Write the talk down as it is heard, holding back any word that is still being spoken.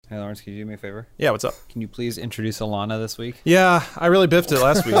Hey, Lawrence, can you do me a favor? Yeah, what's up? Can you please introduce Alana this week? Yeah, I really biffed it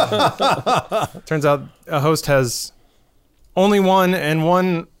last week. Turns out a host has only one and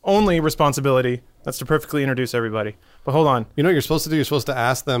one only responsibility. That's to perfectly introduce everybody. But hold on. You know what you're supposed to do? You're supposed to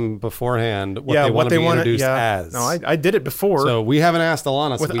ask them beforehand what they want to be introduced as. No, I did it before. So we haven't asked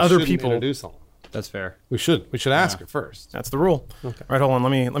Alana, so with we other shouldn't people. introduce Alana. That's fair. We should ask her first. That's the rule. Okay. All right, hold on.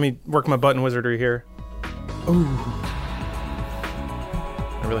 Let me work my button wizardry here. Ooh.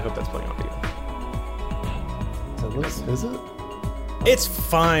 I really hope that's playing audio. Is it? It's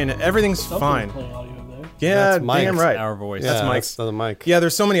fine. Everything's fine. Playing audio there. Yeah, That's Mike's. damn right. Our voice. That's Yeah, Mike's. the mic. Yeah,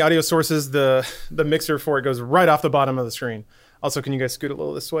 there's so many audio sources. The mixer for it goes right off the bottom of the screen. Also, can you guys scoot a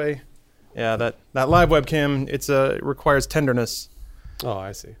little this way? Yeah, that live webcam, it requires tenderness. Oh,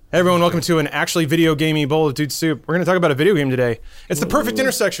 I see. Hey everyone, welcome to an actually video gamey bowl of dude soup. We're going to talk about a video game today. It's the perfect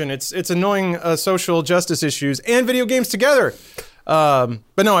intersection. It's annoying social justice issues and video games together.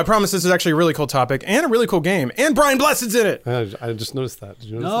 But no, I promise this is actually a really cool topic and a really cool game. And Brian Blessed's in it. I just noticed that. Did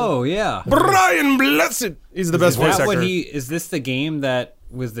you notice Oh, yeah. Brian Blessed. He's the best voice actor. Is this the game that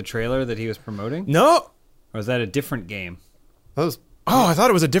was the trailer that he was promoting? No. Or is that a different game? that? That was, Oh, I thought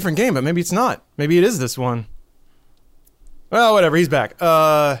it was a different game, but maybe it's not. Maybe it is this one. Well, whatever. He's back.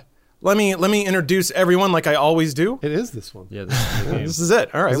 Let me introduce everyone like I always do. it is this one. Yeah, this is the game. This is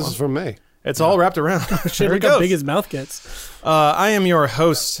it. All right. This is from May. It's all wrapped around. Shit, There it look how goes. big his mouth gets. I am your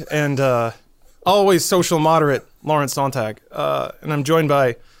host and always social moderate, Lawrence Sontag. And I'm joined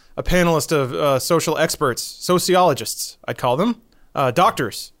by a panelist of social experts, sociologists, I'd call them,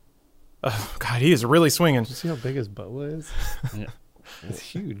 doctors. God, he is really swinging. See how big his boa is? Yeah. It's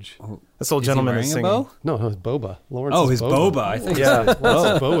huge. This old Is he gentleman wearing is a singing. bow? No, his boba. Lawrence Oh, his boba. I think. Yeah.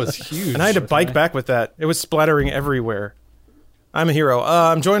 Lawrence's boa is huge. And I had to bike back with that. It was splattering everywhere. I'm a hero.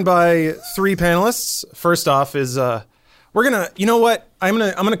 I'm joined by three panelists. First off is we're gonna. You know what? I'm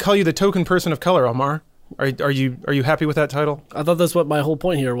gonna call you the token person of color, Omar. Are you happy with that title? I thought that's what my whole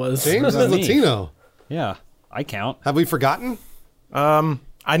point here was. James is me? Latino. Yeah, I count. Have we forgotten?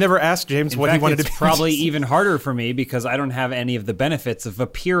 I never asked James In what fact, he wanted it's to be. probably even harder for me because I don't have any of the benefits of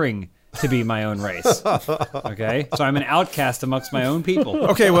appearing to be my own race. Okay? So I'm an outcast amongst my own people.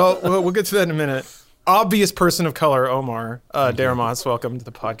 Okay, well, we'll get to that in a minute. Obvious person of color, Omar. Daramos, welcome to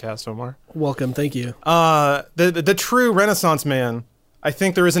the podcast, Omar. Welcome, thank you. The true Renaissance man. I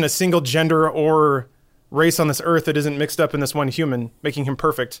think there isn't a single gender or race on this earth that isn't mixed up in this one human, making him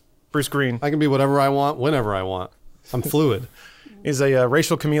perfect. Bruce Green. I can be whatever I want, whenever I want. I'm fluid. He's a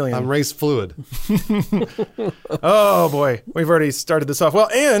racial chameleon. I'm race fluid. Oh boy, we've already started this off well.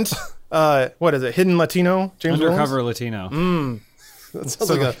 And what is it? Hidden Latino, James Undercover Latino. That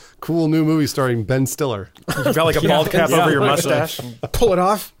sounds like a cool new movie starring Ben Stiller. You've got like a bald cap over your mustache. Pull it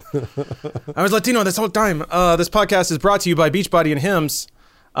off. I was Latino this whole time. This podcast is brought to you by Beachbody and Hims.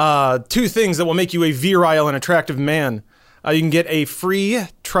 Two things that will make you a virile and attractive man. You can get a free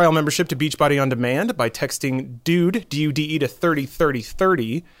trial membership to Beachbody On Demand by texting DUDE, D-U-D-E, to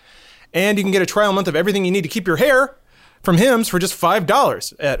 303030. And you can get a trial month of everything you need to keep your hair from Hims for just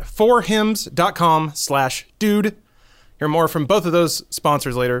 $5 at 4hims.com/dude. Hear more from both of those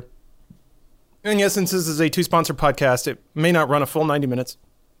sponsors later. And yes, since this is a two-sponsor podcast, it may not run a full 90 minutes.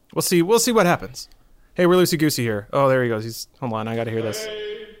 We'll see what happens. Hey, we're loosey-goosey here. Oh, there he goes. Hold on, I gotta hear this.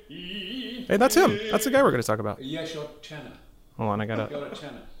 Hey, that's him. That's the guy we're gonna talk about. Yes, your tenor. Hold on, I gotta... You're a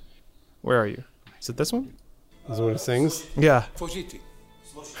tenor. Where are you? Is it this one? Is that what he sings? Yeah. Složitý.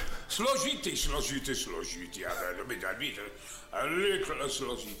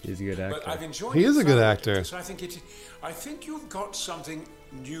 He's a good actor. But I've enjoyed He is it a good thoroughly, actor. because I think you've got something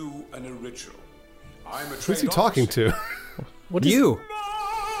new and original. I'm a Who's he talking to? What is You.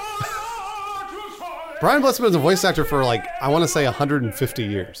 Brian Blessed was a voice actor for I want to say 150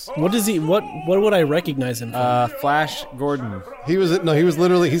 years. What is he? What would I recognize him from? Flash Gordon. He's been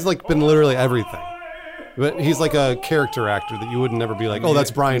literally everything. But he's like a character actor that you would never be like, oh, that's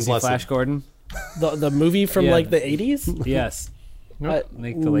Brian Is he Blessed. Flash Gordon? the movie from Yeah. the 80s? Yes. I,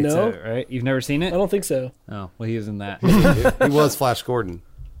 Like the late no, right? You've never seen I it? don't think so. Oh, well, he was in that. He was Flash Gordon.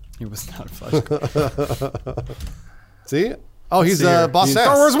 He was not Flash Gordon. See? Oh, he's Boss Nass.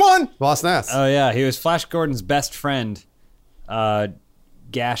 Star Wars 1! Boss Nass. Oh, yeah. He was Flash Gordon's best friend, Gash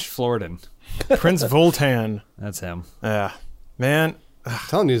Florden. Prince Voltan. That's him. Yeah. Man, I'm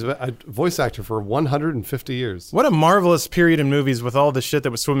telling you, he's a voice actor for 150 years. what a marvelous period in movies with all the shit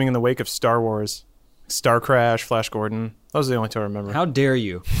that was swimming in the wake of Star Wars. Star Crash, Flash Gordon. Those are the only two I remember. How dare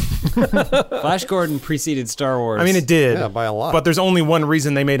you? Flash Gordon preceded Star Wars. I mean, it did. Yeah, by a lot. But there's only one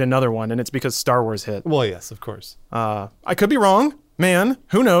reason they made another one, and it's because Star Wars hit. Well, yes, of course. I could be wrong. Man,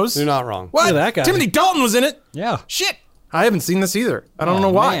 who knows? You're not wrong. What? Look at that guy. Timothy Dalton was in it. Yeah. Shit. I haven't seen this either. I don't know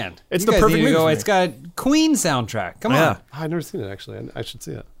why. Man. It's You the guys perfect need to movie. go. for me. It's got Queen soundtrack. Come Yeah. on. I've never seen it, actually. I should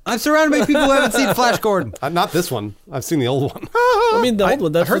see it. I'm surrounded by people who haven't seen Flash Gordon. Not this one. I've seen the old one. I mean, the old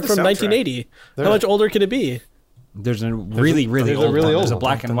one. That's heard from the soundtrack. 1980. How much older could it be? There's a really there's a old really one. old There's a one.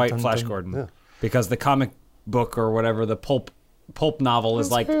 black and white Flash Gordon. Yeah. Because the comic book or whatever, the pulp novel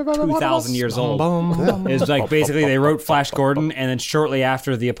is like 2,000 years old. It's like basically they wrote Flash Gordon, and then shortly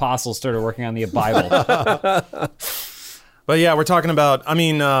after the apostles started working on the Bible. But yeah, we're talking about. I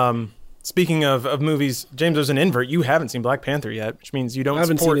mean, speaking of movies, James, there's an invert. You haven't seen Black Panther yet, which means you don't. I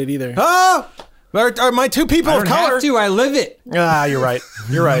haven't support seen it either. Ah, are my two people I of don't color. have to. I live it. Ah, you're right.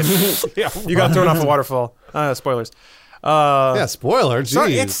 You're right. You got thrown off a waterfall. Spoilers. Yeah, spoiler.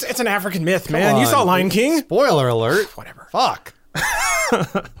 Sorry, Jeez. it's an African myth, man. You on. saw Lion King. Spoiler alert. Whatever. Fuck.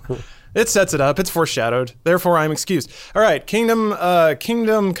 It sets it up. It's foreshadowed. Therefore, I'm excused. All right, Kingdom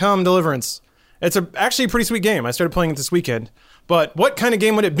Come Deliverance. It's actually a pretty sweet game. I started playing it this weekend. But what kind of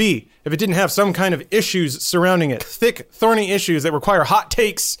game would it be if it didn't have some kind of issues surrounding it? Thick, thorny issues that require hot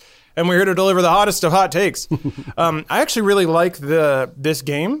takes, and we're here to deliver the hottest of hot takes. I actually really like this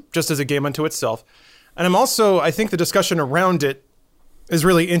game, just as a game unto itself. And I think the discussion around it is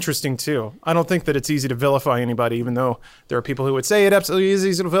really interesting too. I don't think that it's easy to vilify anybody, even though there are people who would say it absolutely is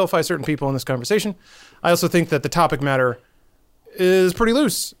easy to vilify certain people in this conversation. I also think that the topic matter is pretty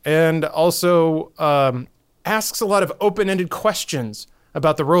loose and also asks a lot of open-ended questions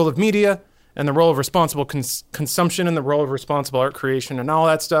about the role of media and the role of responsible consumption and the role of responsible art creation and all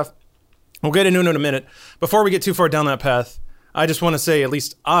that stuff. We'll get into it in a minute. Before we get too far down that path, I just want to say, at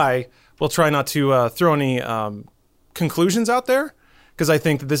least I will try not to throw any conclusions out there, because I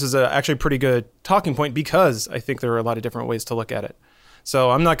think that this is actually a pretty good talking point, because I think there are a lot of different ways to look at it.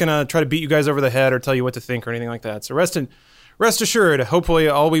 So I'm not going to try to beat you guys over the head or tell you what to think or anything like that. So rest assured, hopefully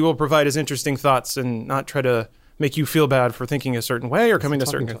all we will provide is interesting thoughts and not try to make you feel bad for thinking a certain way or coming to a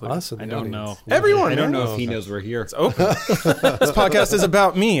certain conclusion. I don't know. Everyone, I don't man. know if he knows we're here. It's open. This podcast is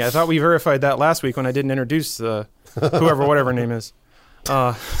about me. I thought we verified that last week when I didn't introduce whatever her name is.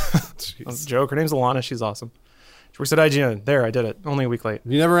 That was a joke. Her name's Alana. She's awesome. She works at IGN. There, I did it. Only a week late.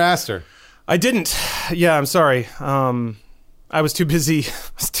 You never asked her. I didn't. Yeah, I'm sorry. I was too busy.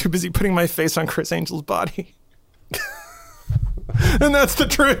 Putting my face on Chris Angel's body. And that's the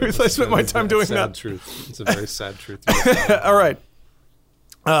truth. I spent my time doing that. Sad truth. It's a very sad truth. All right.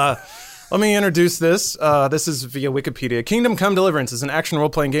 Let me introduce this. This is via Wikipedia. Kingdom Come Deliverance is an action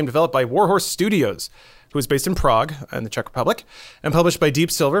role-playing game developed by Warhorse Studios, who is based in Prague in the Czech Republic, and published by Deep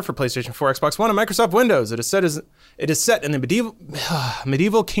Silver for PlayStation 4, Xbox One, and Microsoft Windows. It is set in the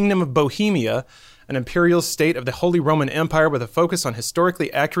medieval kingdom of Bohemia, an imperial state of the Holy Roman Empire with a focus on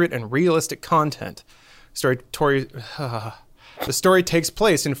historically accurate and realistic content. The story takes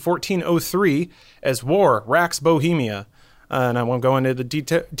place in 1403 as war racks Bohemia. And I won't go into the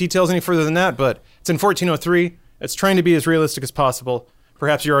details any further than that, but it's in 1403. It's trying to be as realistic as possible.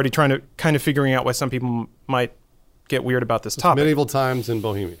 Perhaps you're already trying to kind of figuring out why some people might get weird about this topic. Medieval times in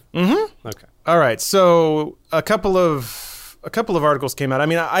Bohemia. Mm-hmm. Okay. All right. So a couple of articles came out. I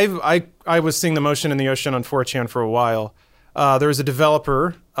mean, I was seeing the motion in the ocean on 4chan for a while. There was a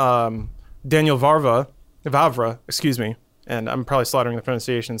developer, Daniel Vavra, excuse me, and I'm probably slaughtering the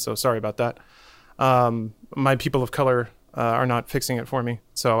pronunciation, so sorry about that. My people of color are not fixing it for me,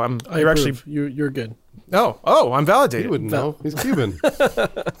 so You're good. Oh, I'm validated. He wouldn't know. He's Cuban.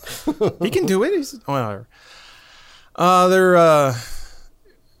 He can do it. Whatever. I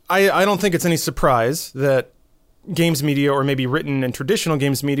don't think it's any surprise that games media, or maybe written and traditional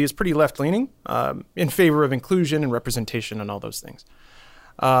games media, is pretty left-leaning, in favor of inclusion and representation and all those things.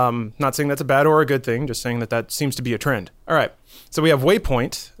 Not saying that's a bad or a good thing, just saying that seems to be a trend. All right. So we have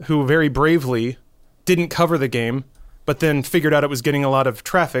Waypoint, who very bravely didn't cover the game, but then figured out it was getting a lot of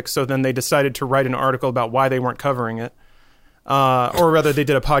traffic, so then they decided to write an article about why they weren't covering it. Or rather, they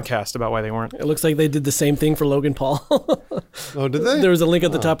did a podcast about why they weren't. It looks like they did the same thing for Logan Paul. Oh, did they? There was a link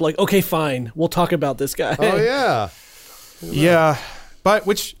at the top like, okay, fine, we'll talk about this guy. Oh, yeah. Yeah. But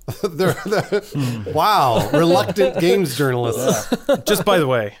which, Wow. Reluctant games journalists. just by the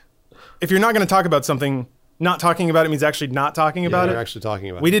way, if you're not going to talk about something, not talking about it means actually not talking about You're it. actually talking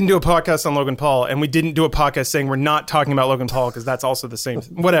about We it. didn't do a podcast on Logan Paul, and we didn't do a podcast saying we're not talking about Logan Paul, because that's also the same.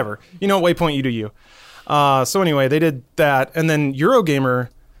 Whatever. You know, Waypoint, you do you. So anyway, they did that, and then Eurogamer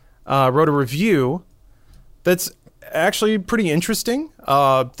wrote a review that's actually pretty interesting.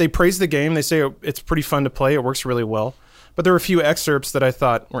 They praise the game. They say it's pretty fun to play. It works really well. But there were a few excerpts that I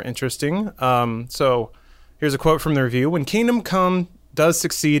thought were interesting. So here's a quote from the review. When Kingdom Come does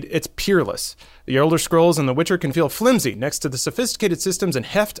succeed, it's peerless. The Elder Scrolls and The Witcher can feel flimsy next to the sophisticated systems and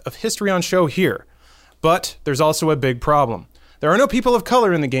heft of history on show here. But there's also a big problem. There are no people of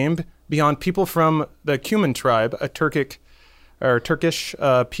color in the game beyond people from the Cuman tribe, a Turkish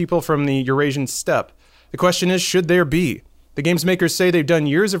people from the Eurasian steppe. The question is, should there be? The game's makers say they've done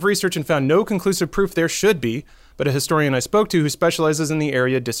years of research and found no conclusive proof there should be, but a historian I spoke to who specializes in the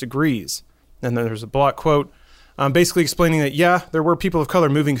area disagrees. And then there's a block quote basically explaining that, yeah, there were people of color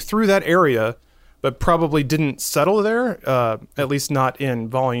moving through that area, but probably didn't settle there, at least not in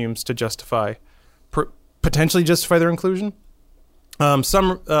volumes to potentially justify their inclusion.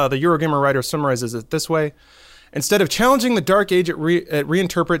 The Eurogamer writer summarizes it this way. Instead of challenging the Dark Age it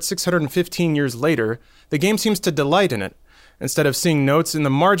reinterprets 615 years later, the game seems to delight in it. Instead of seeing notes in the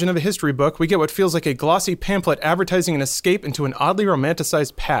margin of a history book, we get what feels like a glossy pamphlet advertising an escape into an oddly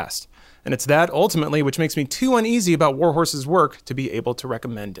romanticized past. And it's that, ultimately, which makes me too uneasy about Warhorse's work to be able to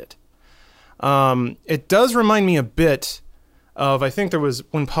recommend it. It does remind me a bit of, I think there was,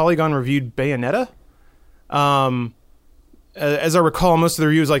 when Polygon reviewed Bayonetta, as I recall, most of the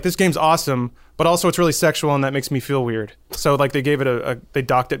reviews like, this game's awesome, but also it's really sexual and that makes me feel weird. So like they gave it they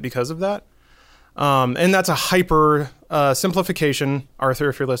docked it because of that. And that's a hyper simplification. Arthur,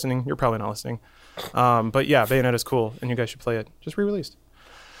 if you're listening, you're probably not listening. But yeah, Bayonetta's cool and you guys should play it. Just re-released.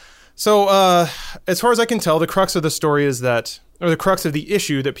 So as far as I can tell, the crux of the story is that, or the crux of the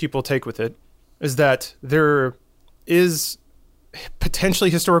issue that people take with it, is that there is potentially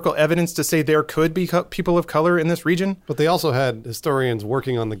historical evidence to say there could be people of color in this region. But they also had historians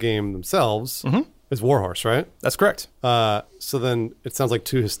working on the game themselves. Mm-hmm. It's Warhorse, right? That's correct. So then it sounds like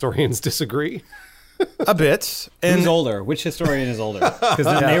two historians disagree. A bit. And who's older? Which historian is older? Because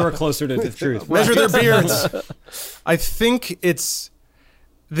then they were closer to the truth. Measure their beards. I think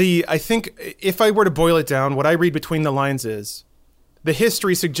if I were to boil it down, what I read between the lines is the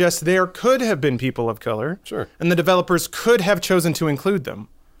history suggests there could have been people of color. Sure. And the developers could have chosen to include them.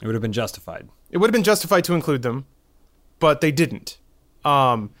 It would have been justified. It would have been justified to include them, but they didn't.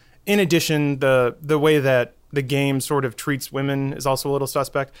 In addition, the way that the game sort of treats women is also a little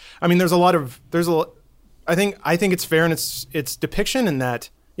suspect. I mean, I think it's fair in its depiction in that,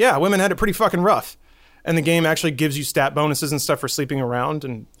 yeah, women had it pretty fucking rough. And the game actually gives you stat bonuses and stuff for sleeping around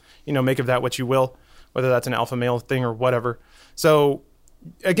and, make of that what you will, whether that's an alpha male thing or whatever. So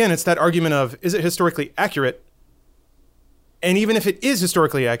again, it's that argument of, is it historically accurate? And even if it is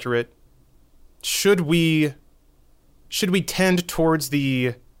historically accurate, should we tend towards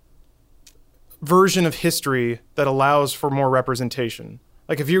the version of history that allows for more representation?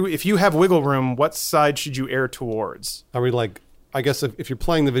 Like if you have wiggle room, what side should you err towards? Are we like, I guess if you're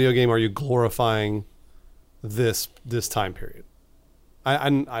playing the video game, are you glorifying this time period? I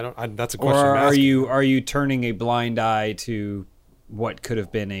don't. That's a question. Or are you turning a blind eye to what could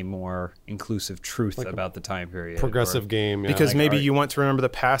have been a more inclusive truth about the time period? Progressive game, yeah. Because maybe you want to remember the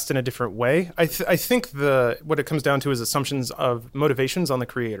past in a different way. I think what it comes down to is assumptions of motivations on the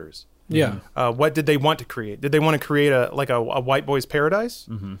creators. Yeah. What did they want to create? Did they want to create a white boy's paradise?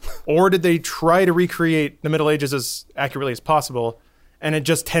 Mm-hmm. Or did they try to recreate the Middle Ages as accurately as possible, and it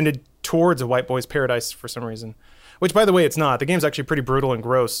just tended towards a white boy's paradise for some reason? Which, by the way, it's not. The game's actually pretty brutal and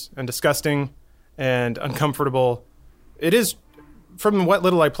gross and disgusting and uncomfortable. It is, from what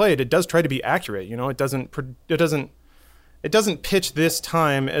little I played, it does try to be accurate. It doesn't pitch this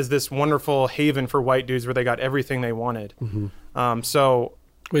time as this wonderful haven for white dudes where they got everything they wanted. Mm-hmm. So,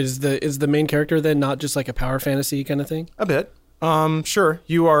 wait, is the main character then not just like a power fantasy kind of thing? A bit. Sure.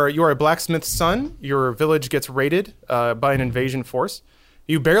 You are a blacksmith's son. Your village gets raided by an invasion force.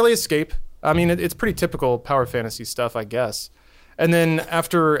 You barely escape. I mean, it's pretty typical power fantasy stuff, I guess. And then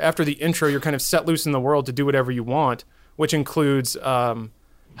after the intro, you're kind of set loose in the world to do whatever you want, which includes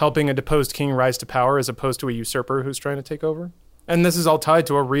helping a deposed king rise to power as opposed to a usurper who's trying to take over. And this is all tied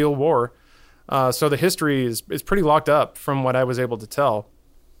to a real war. So the history is pretty locked up from what I was able to tell.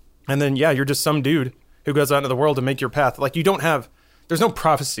 And then, yeah, you're just some dude who goes out into the world to make your path. Like, there's no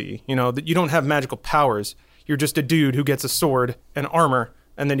prophecy, that you don't have magical powers. You're just a dude who gets a sword and armor,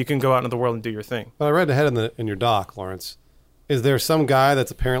 and then you can go out into the world and do your thing. Well, I read ahead in your doc, Lawrence. Is there some guy that's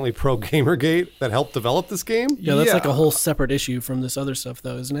apparently pro Gamergate that helped develop this game? Yeah, that's like a whole separate issue from this other stuff,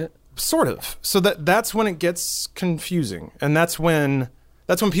 though, isn't it? Sort of. So that's when it gets confusing, and that's when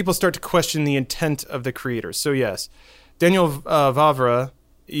people start to question the intent of the creators. So yes, Daniel Vavra,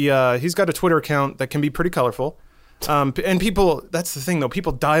 he's got a Twitter account that can be pretty colorful, and people. That's the thing, though.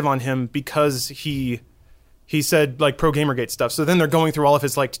 People dive on him because he said like pro Gamergate stuff. So then they're going through all of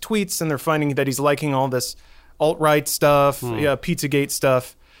his liked tweets and they're finding that he's liking all this alt-right stuff, Pizzagate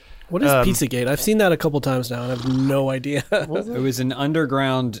stuff. What is Pizzagate? I've seen that a couple times now and I have no idea. It was an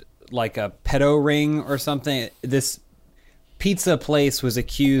underground, like a pedo ring or something. This pizza place was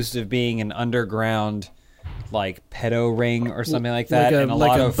accused of being an underground like pedo ring or something like that, and a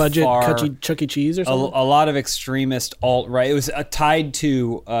lot of budget Chuck E. Cheese or something. A lot of extremist alt-right. It was tied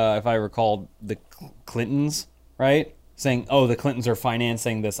to, if I recall, the Clintons, right? Saying, oh, the Clintons are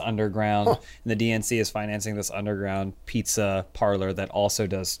financing this underground, and the DNC is financing this underground pizza parlor that also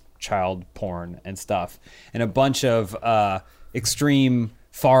does child porn and stuff, and a bunch of extreme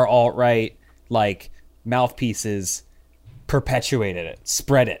far alt-right like mouthpieces perpetuated it,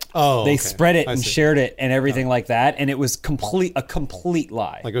 spread it. They spread it and shared it and everything like that, and it was a complete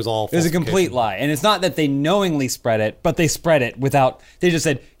lie. Like it was all It was a complete lie. And it's not that they knowingly spread it, but they spread it without, they just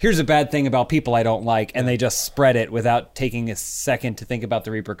said, here's a bad thing about people I don't like, and they just spread it without taking a second to think about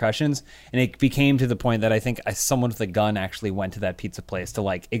the repercussions. And it became to the point that I think someone with a gun actually went to that pizza place to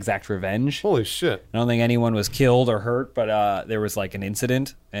like exact revenge. Holy shit. I don't think anyone was killed or hurt, but there was like an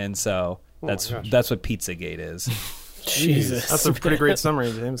incident, and so that's what Pizzagate is. Jesus, that's a pretty great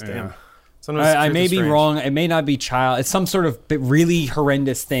summary, James. Damn. I may be wrong. It may not be child. It's some sort of really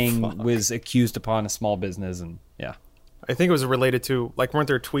horrendous thing was accused upon a small business, and yeah. I think it was related to like, weren't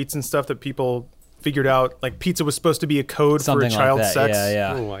there tweets and stuff that people figured out like pizza was supposed to be a code something for child like sex?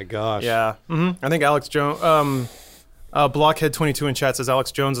 Yeah. Oh my gosh. Yeah. I think Alex Jones. Blockhead22 in chat says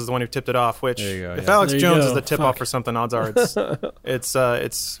Alex Jones is the one who tipped it off. Which, if Alex Jones is the tip off for something, odds are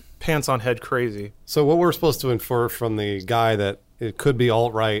it's pants on head crazy. So what we're supposed to infer from the guy that it could be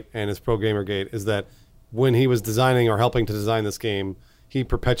alt-right and is pro Gamergate is that when he was designing or helping to design this game, he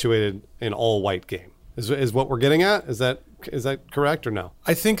perpetuated an all-white game. Is what we're getting at? Is that correct or no?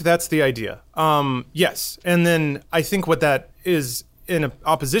 I think that's the idea. Yes. And then I think what that is in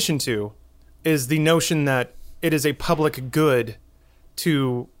opposition to is the notion that it is a public good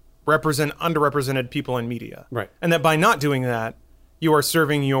to represent underrepresented people in media. Right. And that by not doing that, you are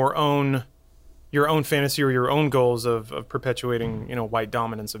serving your own fantasy or your own goals of perpetuating, white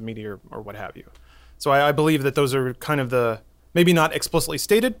dominance of media or what have you. So I believe that those are kind of the, maybe not explicitly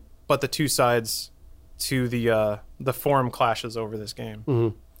stated, but the two sides to the forum clashes over this game.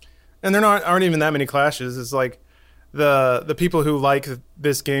 Mm-hmm. And there aren't even that many clashes. It's like the people who like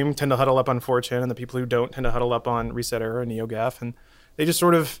this game tend to huddle up on 4chan, and the people who don't tend to huddle up on Reset Era and NeoGAF, and they just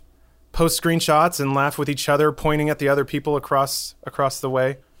sort of post screenshots and laugh with each other, pointing at the other people across the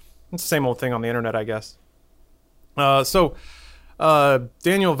way. It's the same old thing on the internet, I guess. So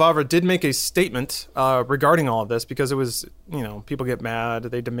Daniel Vavra did make a statement regarding all of this, because it was, people get mad,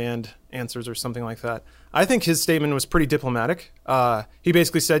 they demand answers or something like that. I think his statement was pretty diplomatic. He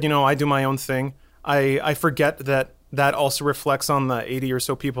basically said, I do my own thing. I forget that also reflects on the 80 or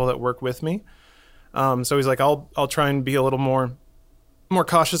so people that work with me. So he's like, I'll try and be a little more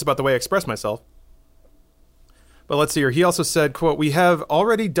cautious about the way I express myself. But let's see here. He also said, quote, "We have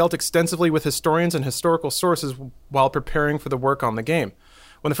already dealt extensively with historians and historical sources while preparing for the work on the game.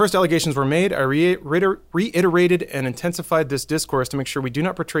 When the first allegations were made, I reiterated and intensified this discourse to make sure we do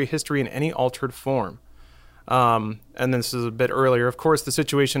not portray history in any altered form." And then this is a bit earlier. Of course, the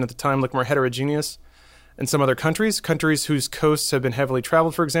situation at the time looked more heterogeneous in some other countries whose coasts have been heavily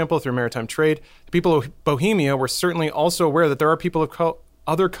traveled, for example, through maritime trade. The people of Bohemia were certainly also aware that there are people of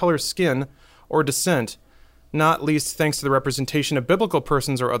other color skin or descent, not least thanks to the representation of biblical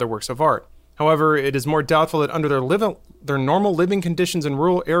persons or other works of art. However, it is more doubtful that under their normal living conditions in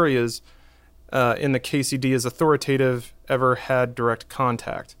rural areas in the KCD as authoritative ever had direct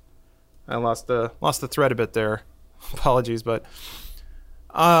contact. I lost the thread a bit there. Apologies, but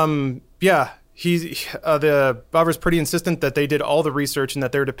yeah. The Bavra's pretty insistent that they did all the research and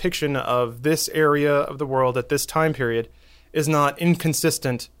that their depiction of this area of the world at this time period is not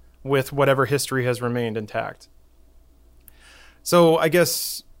inconsistent with whatever history has remained intact. So I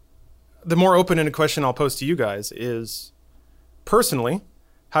guess the more open-ended question I'll pose to you guys is, personally,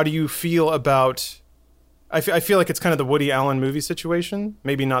 how do you feel about... I feel like it's kind of the Woody Allen movie situation,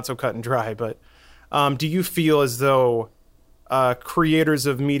 maybe not so cut and dry, but do you feel as though creators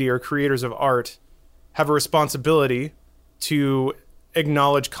of media or creators of art have a responsibility to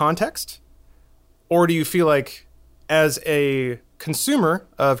acknowledge context? Or do you feel like, as a consumer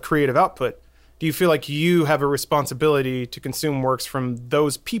of creative output, do you feel like you have a responsibility to consume works from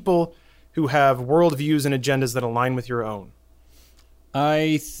those people who have worldviews and agendas that align with your own?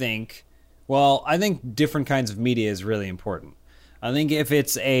 I think different kinds of media is really important. I think if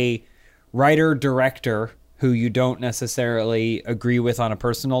it's a writer-director who you don't necessarily agree with on a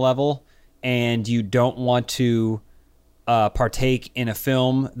personal level, and you don't want to partake in a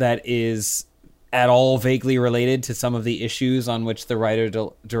film that is at all vaguely related to some of the issues on which the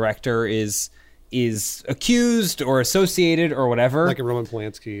writer-director is is accused or associated or whatever. Like a Roman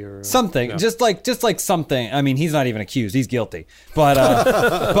Polanski or something, just like something. I mean, he's not even accused; he's guilty. But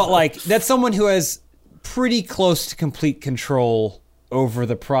but like that's someone who has pretty close to complete control over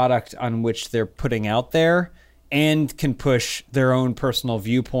the product on which they're putting out there, and can push their own personal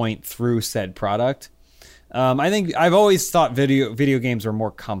viewpoint through said product. I think I've always thought video games are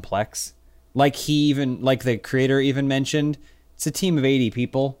more complex. Like the creator even mentioned, it's a team of 80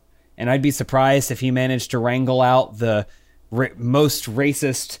 people. And I'd be surprised if he managed to wrangle out the most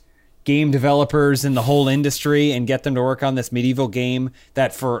racist game developers in the whole industry and get them to work on this medieval game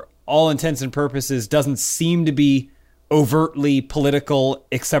that, for all intents and purposes, doesn't seem to be overtly political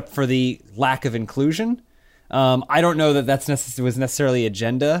except for the lack of inclusion. I don't know that was necessarily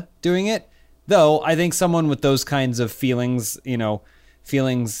agenda doing it, though. I think someone with those kinds of feelings,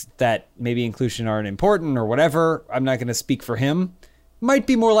 feelings that maybe inclusion aren't important or whatever, I'm not going to speak for him, might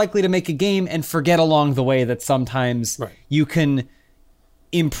be more likely to make a game and forget along the way that sometimes you can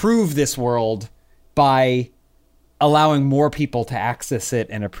improve this world by allowing more people to access it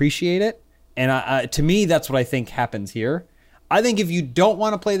and appreciate it. And to me, that's what I think happens here. I think if you don't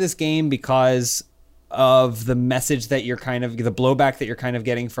want to play this game because of the message that you're the blowback that you're kind of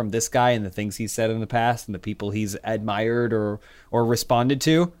getting from this guy and the things he's said in the past and the people he's admired or responded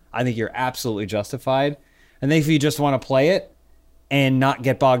to, I think you're absolutely justified. And if you just want to play it and not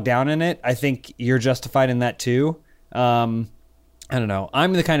get bogged down in it, I think you're justified in that too. I don't know.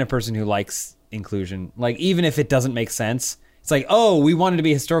 I'm the kind of person who likes inclusion. Like, even if it doesn't make sense, it's like, oh, we wanted to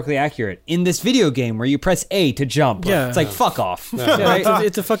be historically accurate in this video game where you press A to jump. Yeah. It's like, fuck off. Yeah,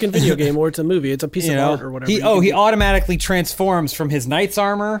 it's a fucking video game, or it's a movie. It's a piece of art or whatever. He automatically transforms from his knight's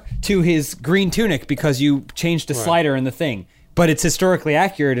armor to his green tunic because you changed a slider in the thing. But it's historically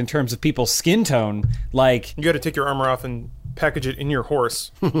accurate in terms of people's skin tone. Like, you got to take your armor off and package it in your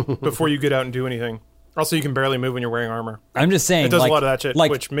horse before you get out and do anything. Also, you can barely move when you're wearing armor. I'm just saying, it does a lot of that shit,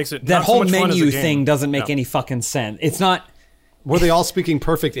 which makes it that not whole so much fun as a menu game. thing doesn't make any fucking sense. It's not. Were they all speaking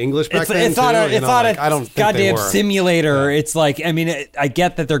perfect English back then? It's not I don't think goddamn they were. simulator. Yeah. It's like, I mean, I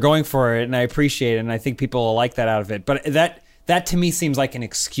get that they're going for it, and I appreciate it, and I think people will like that out of it. But that to me seems like an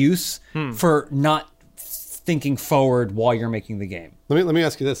excuse for not thinking forward while you're making the game. Let me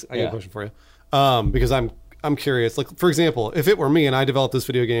ask you this. I got a question for you, because I'm curious. Like, for example, if it were me and I developed this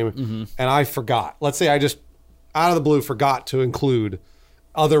video game and I forgot, let's say I just out of the blue forgot to include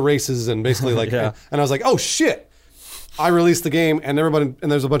other races and basically like, and I was like, oh shit, I released the game and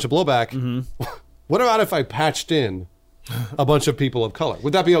there's a bunch of blowback. What about if I patched in a bunch of people of color?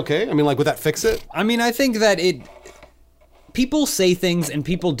 Would that be okay? I mean, like, would that fix it? I mean, I think that people say things and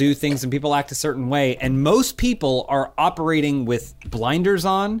people do things and people act a certain way, and most people are operating with blinders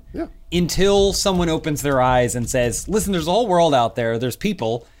on until someone opens their eyes and says, listen, there's a whole world out there. There's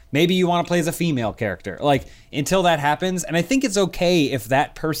people. Maybe you want to play as a female character. Like, until that happens. And I think it's okay if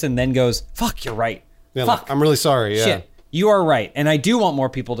that person then goes, fuck, you're right. Yeah, fuck. Like, I'm really sorry. Yeah. Shit, you are right. And I do want more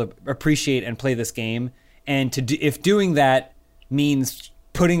people to appreciate and play this game. And if doing that means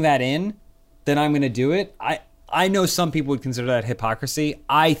putting that in, then I'm going to do it. I know some people would consider that hypocrisy.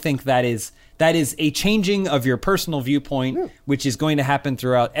 I think that is a changing of your personal viewpoint, which is going to happen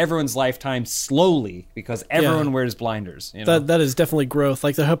throughout everyone's lifetime slowly because everyone wears blinders. You know? That is definitely growth.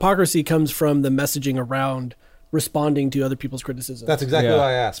 Like, the hypocrisy comes from the messaging around responding to other people's criticism. That's exactly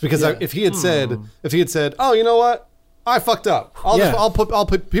why I asked. Because if he had said, oh, you know what, I fucked up. I'll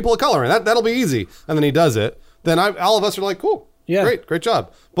put people of color in. That'll be easy. And then he does it. Then all of us are like, cool, great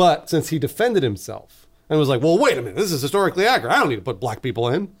job. But since he defended himself and was like, well, wait a minute, this is historically accurate. I don't need to put black people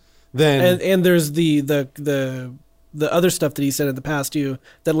in. Then and there's the other stuff that he said in the past too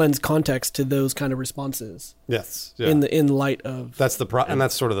that lends context to those kind of responses. Yes, in light of that's and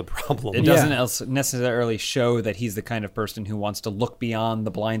that's sort of the problem. It doesn't necessarily show that he's the kind of person who wants to look beyond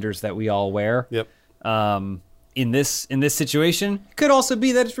the blinders that we all wear. Yep. In this situation, it could also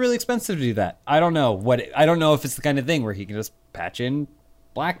be that it's really expensive to do that. I don't know I don't know if it's the kind of thing where he can just patch in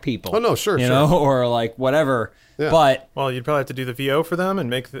black people. Oh no, sure, you know, or like whatever. Yeah. But you'd probably have to do the VO for them and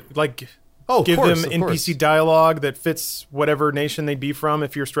make give of course. them NPC dialogue that fits whatever nation they'd be from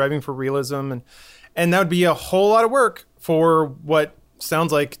if you're striving for realism, and that would be a whole lot of work for what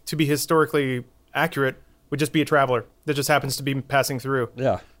sounds like to be historically accurate would just be a traveler that just happens to be passing through.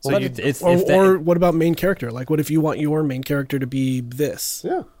 Yeah. So or what about main character? Like, what if you want your main character to be this?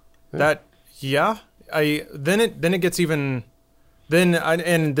 Then it gets even.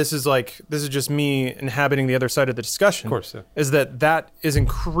 And this is just me inhabiting the other side of the discussion. Of course, is that is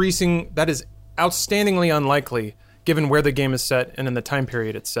increasing. That is outstandingly unlikely given where the game is set and in the time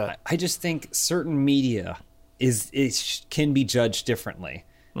period it's set. I just think certain media can be judged differently.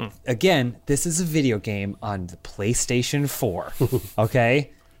 Again, this is a video game on the PlayStation 4,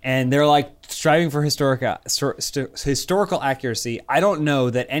 okay? And they're like striving for historical accuracy. I don't know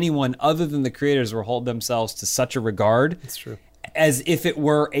that anyone other than the creators will hold themselves to such a regard. That's true. As if it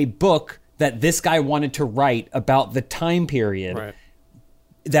were a book that this guy wanted to write about the time period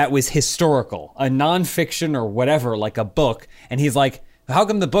that was historical, a nonfiction or whatever, like a book. And he's like, how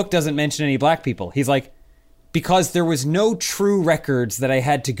come the book doesn't mention any black people? He's like, because there was no true records that I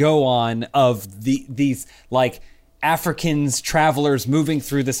had to go on of these like Africans, travelers moving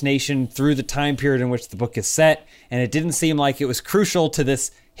through this nation through the time period in which the book is set. And it didn't seem like it was crucial to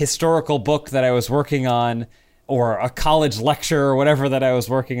this historical book that I was working on, or a college lecture or whatever that I was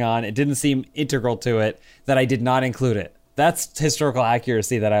working on. It didn't seem integral to it that I did not include it. That's historical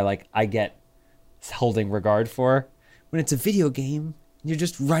accuracy that I get holding regard for. When it's a video game, you're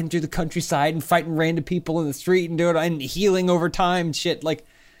just running through the countryside and fighting random people in the street and doing and healing over time and shit. Like,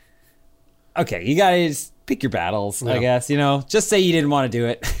 okay, you gotta just pick your battles, I guess. You know, just say you didn't want to do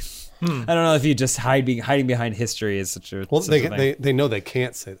it. I don't know if you just hiding behind history is such a well. Such a thing. They know they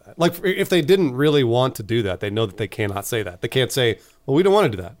can't say that. Like if they didn't really want to do that, they know that they cannot say that. They can't say, "Well, we don't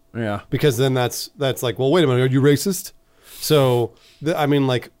want to do that." Yeah, because then that's like, well, wait a minute, are you racist? So I mean,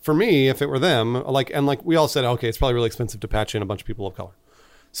 like for me, if it were them, like we all said, okay, it's probably really expensive to patch in a bunch of people of color.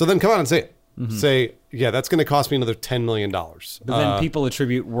 So then come out and say it. Mm-hmm. Say, yeah, that's going to cost me another $10 million. But then people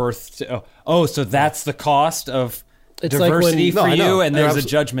attribute worth to, so that's the cost of it's diversity like for you, and there's a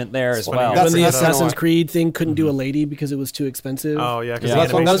judgment there as well. When the Assassin's Creed thing couldn't do a lady because it was too expensive. Oh yeah,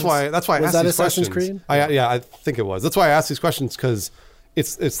 that's why I asked was that these Assassin's questions. Creed? I think it was. That's why I asked these questions, because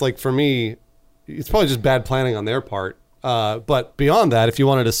it's like, for me, it's probably just bad planning on their part. But beyond that, if you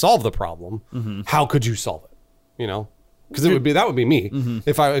wanted to solve the problem, how could you solve it? You know, because that would be me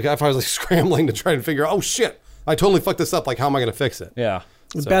if I was like scrambling to try and figure out, oh shit, I totally fucked this up. Like, how am I going to fix it? Yeah.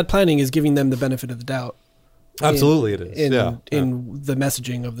 Bad planning is giving them the benefit of the doubt. Absolutely, it is. In the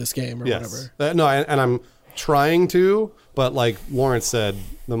messaging of this game or whatever. No, and I'm trying to, but like Lawrence said,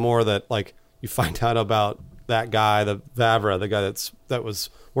 the more that like you find out about that guy, the Vavra, the guy that was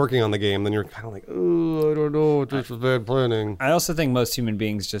working on the game, then you're kind of like, oh, I don't know, this is bad planning. I also think most human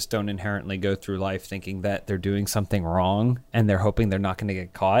beings just don't inherently go through life thinking that they're doing something wrong and they're hoping they're not going to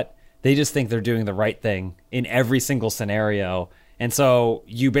get caught. They just think they're doing the right thing in every single scenario. And so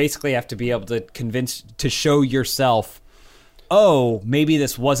you basically have to be able to show yourself, oh, maybe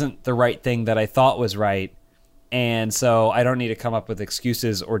this wasn't the right thing that I thought was right. And so I don't need to come up with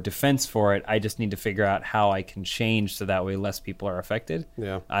excuses or defense for it. I just need to figure out how I can change so that way less people are affected.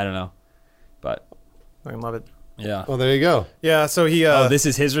 Yeah. I don't know. But I love it. yeah. Well, there you go. Yeah, so he this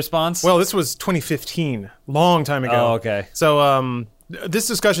is his response? well, this was 2015, long time ago. Oh, okay. So this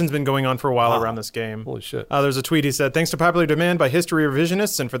discussion's been going on for a while around this game. Holy shit. There's a tweet. He said, thanks to popular demand by history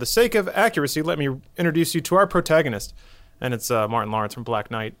revisionists, and for the sake of accuracy, let me introduce you to our protagonist. And it's Martin Lawrence from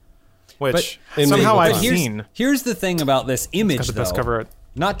Black Knight, which somehow I've seen. Here's the thing about this image, Got the best cover art.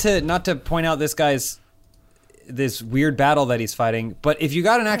 Not to point out this weird battle that he's fighting, but if you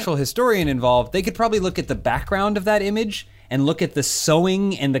got an actual historian involved, they could probably look at the background of that image and look at the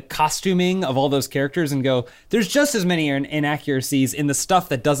sewing and the costuming of all those characters and go, there's just as many inaccuracies in the stuff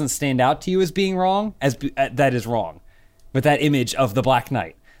that doesn't stand out to you as being wrong as that is wrong with that image of the Black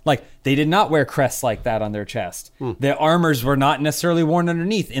Knight. Like, they did not wear crests like that on their chest. Their armors were not necessarily worn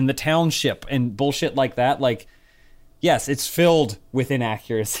underneath in the township and bullshit like that. Like, yes, it's filled with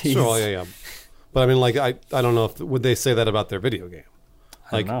inaccuracies. Sure, yeah. But I mean, like, I don't know would they say that about their video game?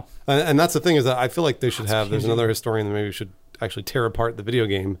 Like, I don't know. And that's the thing, is that I feel like they should there's another historian that maybe should actually tear apart the video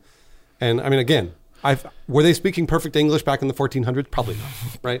game. And I mean, again, were they speaking perfect English back in the 1400s? Probably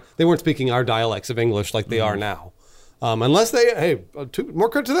not, right? They weren't speaking our dialects of English like they are now. Unless more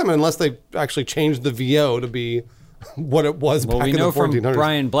credit to them, unless they actually changed the VO to be what it was back in the 1400s. Well, we know from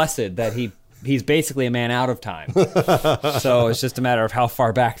Brian Blessed that he's basically a man out of time. So it's just a matter of how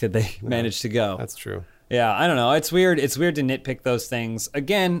far back did they manage to go. That's true. Yeah, I don't know. It's weird. It's weird to nitpick those things.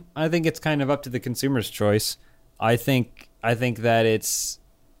 Again, I think it's kind of up to the consumer's choice. I think that it's,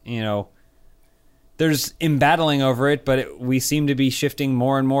 there's embattling over it, but we seem to be shifting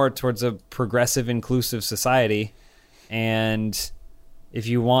more and more towards a progressive, inclusive society. And if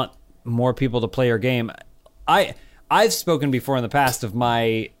you want more people to play your game, I've spoken before in the past of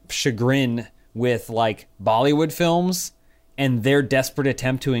my chagrin with like Bollywood films and their desperate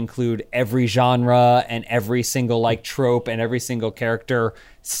attempt to include every genre and every single like trope and every single character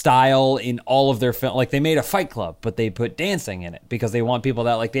style in all of their film. Like, they made a Fight Club, but they put dancing in it because they want people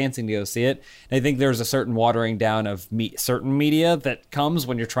that like dancing to go see it. And I think there's a certain watering down of certain media that comes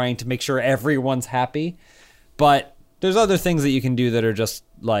when you're trying to make sure everyone's happy. But there's other things that you can do that are just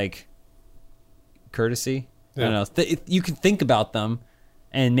like courtesy. I don't know. You can think about them,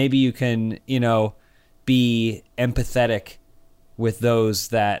 and maybe you can, be empathetic with those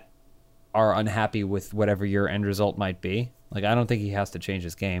that are unhappy with whatever your end result might be. Like, I don't think he has to change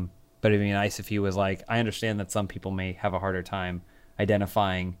his game, but it'd be nice if he was like, I understand that some people may have a harder time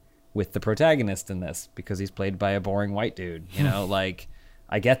identifying with the protagonist in this because he's played by a boring white dude. Like,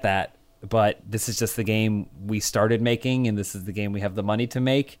 I get that, but this is just the game we started making, and this is the game we have the money to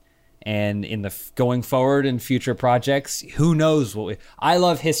make. And in the going forward in future projects, who knows what I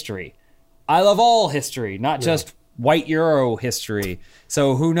love history. I love all history, not just white Euro history.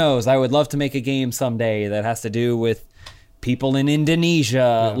 So who knows? I would love to make a game someday that has to do with people in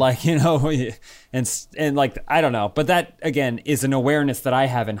Indonesia, and like, I don't know. But that, again, is an awareness that I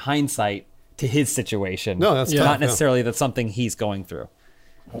have in hindsight to his situation. No, that's not necessarily that's something he's going through.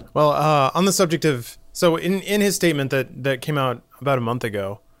 Well, on the subject of, so in his statement that came out about a month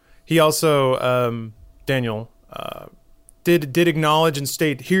ago, he also, Daniel, did acknowledge and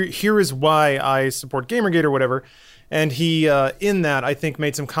state, here is why I support Gamergate or whatever. And he, in that, I think,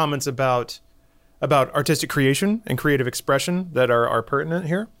 made some comments about artistic creation and creative expression that are pertinent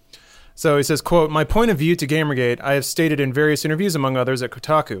here. So he says, quote, "My point of view to Gamergate, I have stated in various interviews, among others, at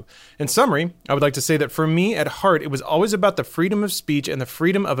Kotaku. In summary, I would like to say that for me, at heart, it was always about the freedom of speech and the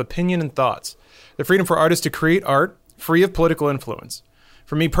freedom of opinion and thoughts. The freedom for artists to create art, free of political influence.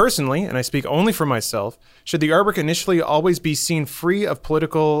 For me personally, and I speak only for myself, should the artwork initially always be seen free of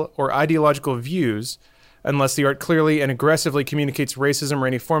political or ideological views, unless the art clearly and aggressively communicates racism or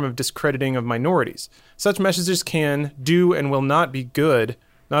any form of discrediting of minorities. Such messages can, do, and will not be good,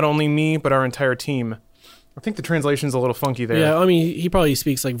 not only me, but our entire team." I think the translation's a little funky there. Yeah, I mean, he probably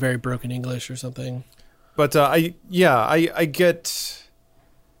speaks like very broken English or something. But I get,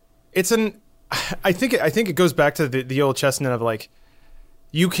 I think it goes back to the old chestnut of like,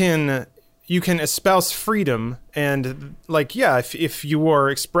 you can espouse freedom, and like, if you are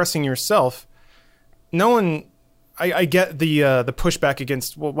expressing yourself, no one, I get the pushback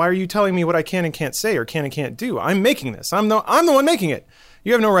against, well, why are you telling me what I can and can't say or can and can't do? I'm making this. I'm the one making it.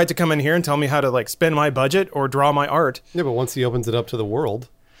 You have no right to come in here and tell me how to like spend my budget or draw my art. Yeah, but once he opens it up to the world,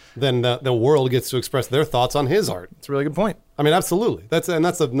 then the world gets to express their thoughts on his art. It's a really good point. I mean, absolutely. That's the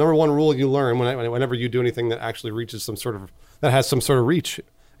number one rule you learn whenever you do anything that actually reaches that has some sort of reach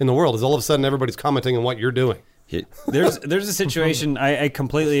in the world, is all of a sudden everybody's commenting on what you're doing. There's a situation, I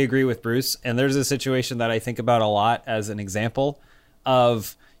completely agree with Bruce, and there's a situation that I think about a lot as an example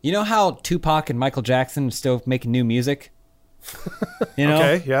of, how Tupac and Michael Jackson are still making new music?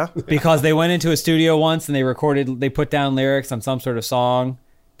 Okay, yeah. Because they went into a studio once and they put down lyrics on some sort of song,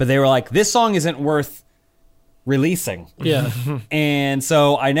 but they were like, this song isn't worth releasing. Yeah. And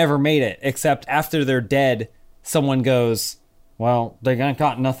so I never made it, except after they're dead, someone goes, well, they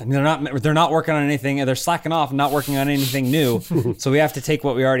got nothing. They're not working on anything. They're slacking off and not working on anything new. So we have to take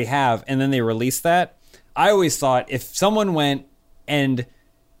what we already have. And then they release that. I always thought if someone went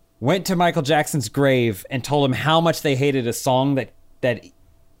to Michael Jackson's grave and told him how much they hated a song that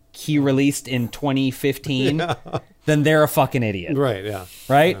he released in 2015, then they're a fucking idiot. Right, yeah.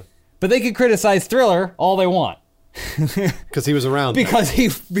 Right? Yeah. But they could criticize Thriller all they want. Because he was around. Because he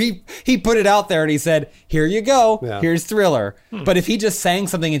put it out there and he said, here you go, here's Thriller. But if he just sang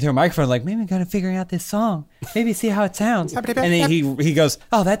something into a microphone, like, maybe I'm going to figure out this song, maybe see how it sounds. And then he goes,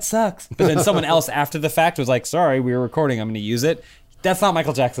 oh, that sucks. But then someone else after the fact was like, sorry, we were recording, I'm going to use it. That's not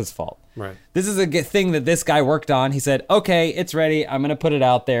Michael Jackson's fault. Right. This is a thing that this guy worked on. He said, okay, it's ready. I'm going to put it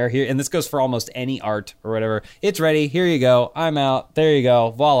out there here. And this goes for almost any art or whatever. It's ready. Here you go. I'm out. There you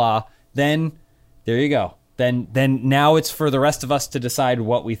go. Voila. Then there you go. Then now it's for the rest of us to decide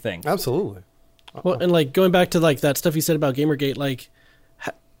what we think. Absolutely. Well, and like going back to like that stuff you said about Gamergate, like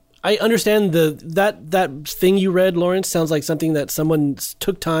I understand that thing you read, Lawrence, sounds like something that someone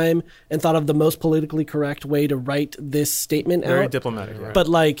took time and thought of the most politically correct way to write this statement Very out. diplomatic. Right? But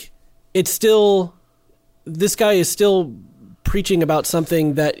like, it's still, this guy is still preaching about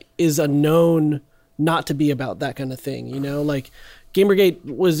something that is a known not to be about that kind of thing. Like Gamergate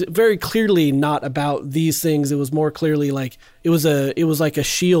was very clearly not about these things. It was more clearly like it was like a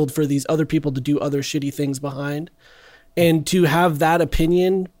shield for these other people to do other shitty things behind. And to have that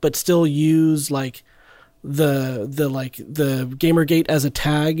opinion, but still use like the Gamergate as a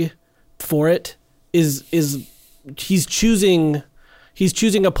tag for it is he's choosing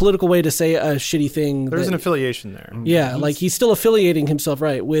a political way to say a shitty thing. There's an affiliation there. Yeah, like he's still affiliating himself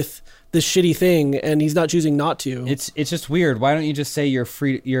with this shitty thing, and he's not choosing not to. It's just weird. Why don't you just say you're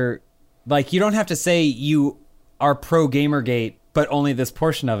free? You're like, you don't have to say you are pro Gamergate but only this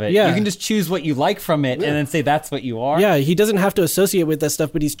portion of it. Yeah. You can just choose what you like from it and then say that's what you are. Yeah, he doesn't have to associate with that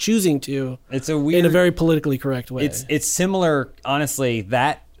stuff, but he's choosing to. It's a weird, in a very politically correct way. It's similar, honestly.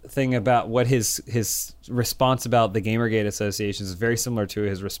 That thing about what his response about the Gamergate Association is very similar to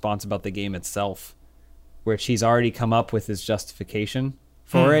his response about the game itself, which he's already come up with his justification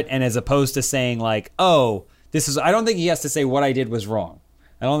for it, and as opposed to saying like, "Oh, this is," I don't think he has to say what I did was wrong.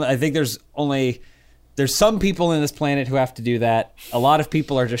 I think there's some people in this planet who have to do that. A lot of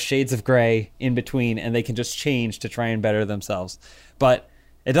people are just shades of gray in between, and they can just change to try and better themselves. But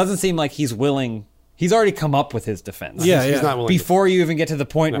it doesn't seem like he's willing. He's already come up with his defense. He's not willing Before you even get to the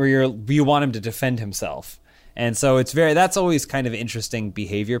point where you want him to defend himself. And so that's always kind of interesting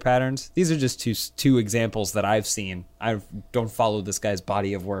behavior patterns. These are just two examples that I've seen. I don't follow this guy's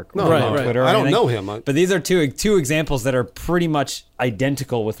body of work on Twitter or I don't anything, know him. But these are two examples that are pretty much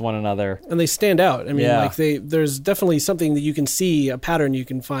identical with one another. And they stand out. I mean, there's definitely something that you can see, a pattern you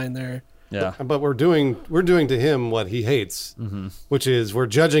can find there. Yeah. But we're doing to him what he hates, which is we're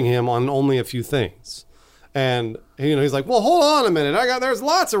judging him on only a few things. And he's like, well, hold on a minute. There's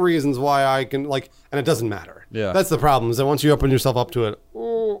lots of reasons why I can and it doesn't matter. Yeah. That's the problem, is that once you open yourself up to it,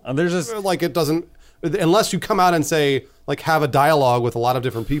 There's just it doesn't, unless you come out and say, have a dialogue with a lot of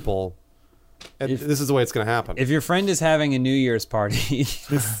different people, this is the way it's going to happen. if your friend is having a New Year's party, this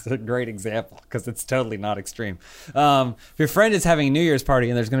is a great example because it's totally not extreme. If your friend is having a New Year's party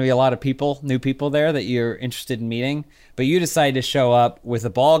and there's going to be a lot of new people there that you're interested in meeting, but you decide to show up with a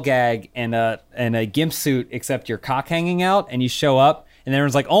ball gag and a gimp suit, except your cock hanging out, and you show up and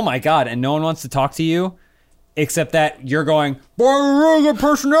everyone's like, "Oh my god!" and no one wants to talk to you, except that you're going, "Boy, you're a good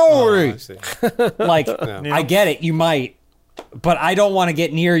personality." I see. I get it, you might. But I don't want to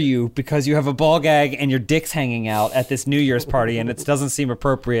get near you because you have a ball gag and your dick's hanging out at this New Year's party, and it doesn't seem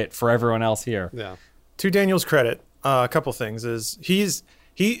appropriate for everyone else here. Yeah. To Daniel's credit, a couple things is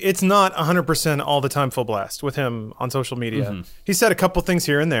it's not 100% all the time full blast with him on social media. He said a couple things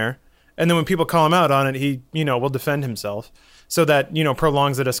here and there, and then when people call him out on it, he will defend himself, so that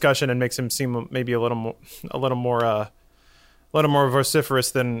prolongs the discussion and makes him seem maybe a little more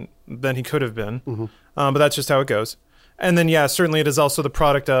vociferous than he could have been. But that's just how it goes. And then, certainly it is also the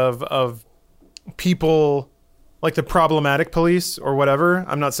product of people like the problematic police or whatever.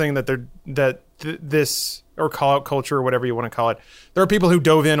 I'm not saying that this or call out culture or whatever you want to call it. There are people who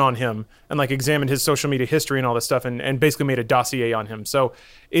dove in on him and examined his social media history and all this stuff and basically made a dossier on him. So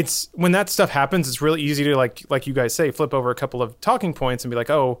it's when that stuff happens, it's really easy to like you guys say, flip over a couple of talking points and be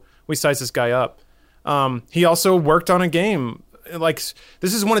like, oh, we sized this guy up. He also worked on a game. This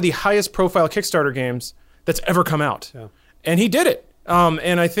is one of the highest profile Kickstarter games that's ever come out. Yeah. And he did it.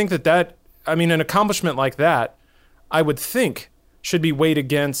 And I think an accomplishment like that, I would think should be weighed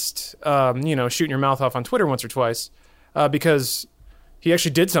against, shooting your mouth off on Twitter once or twice, because he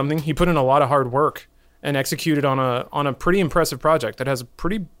actually did something. He put in a lot of hard work and executed on a pretty impressive project that has a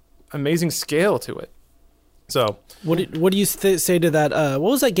pretty amazing scale to it. So what do you say to that?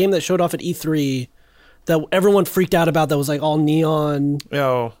 What was that game that showed off at E3 that everyone freaked out about that was all neon?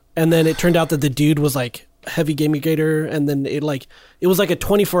 Oh. And then it turned out that the dude was heavy Gamergator, and then it was a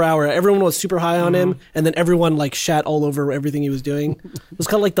 24-hour. Everyone was super high on him, and then everyone shat all over everything he was doing. It was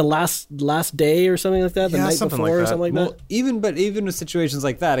kind of the last day or something like that, the night something before like or that. something like that. Even with situations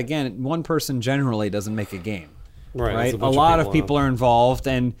like that, again, one person generally doesn't make a game, right? A lot of people are involved,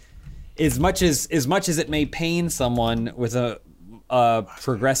 and as much as it may pain someone with a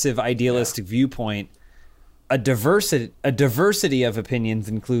progressive, idealistic viewpoint, a diversity of opinions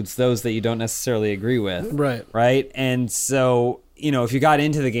includes those that you don't necessarily agree with. Right. And so, if you got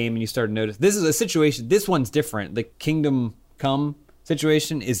into the game and you started to notice, this is a situation, this one's different. The Kingdom Come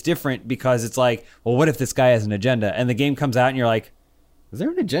situation is different because it's well, what if this guy has an agenda? And the game comes out and you're like, is there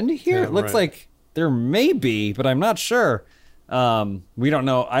an agenda here? Yeah, it looks like there may be, but I'm not sure. We don't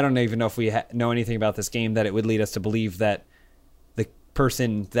know. I don't even know if we know anything about this game that it would lead us to believe that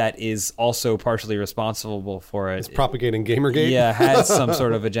person that is also partially responsible for it is propagating Gamergate. Has some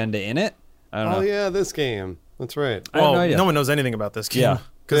sort of agenda in it. I don't know. Oh yeah, this game. That's right. I have no idea. No one knows anything about this game.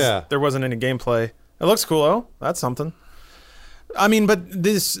 Because there wasn't any gameplay. It looks cool. Oh, that's something. I mean, but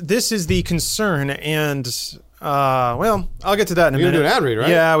this is the concern, and I'll get to that in a minute. You're gonna do an ad read, right?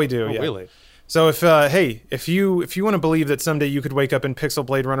 Yeah, we do. Oh, yeah. really? So if you want to believe that someday you could wake up in Pixel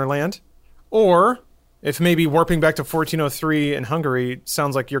Blade Runner land, or if maybe warping back to 1403 in Hungary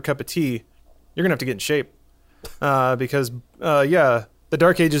sounds like your cup of tea, you're gonna have to get in shape, because the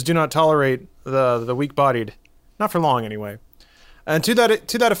Dark Ages do not tolerate the weak-bodied, not for long anyway. And to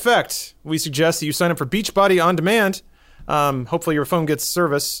that effect, we suggest that you sign up for Beachbody on demand. Hopefully your phone gets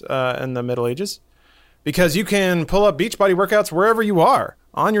service in the Middle Ages. because you can pull up Beachbody workouts wherever you are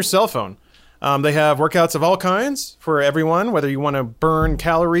on your cell phone. They have workouts of all kinds for everyone, whether you want to burn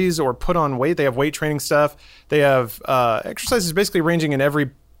calories or put on weight. They have weight training stuff. They have exercises basically ranging in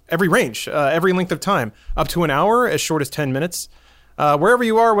every range, every length of time, up to an hour, as short as 10 minutes. Wherever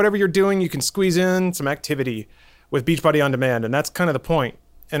you are, whatever you're doing, you can squeeze in some activity with Beachbody On Demand, and that's kind of the point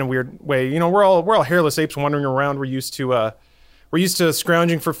in a weird way. You know, we're all hairless apes wandering around. We're used to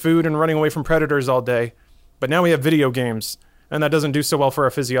scrounging for food and running away from predators all day, but now we have video games, and that doesn't do so well for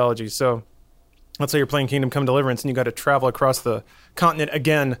our physiology. So let's say you're playing Kingdom Come Deliverance and you got to travel across the continent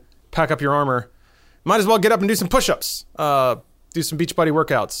again, pack up your armor. Might as well get up and do some push-ups, do some Beachbody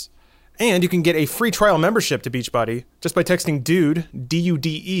workouts. And you can get a free trial membership to Beachbody just by texting DUDE,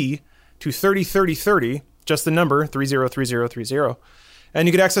 D-U-D-E, to 303030, just the number, 303030. And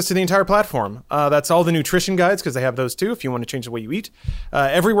you get access to the entire platform. That's all the nutrition guides, because they have those too, if you want to change the way you eat.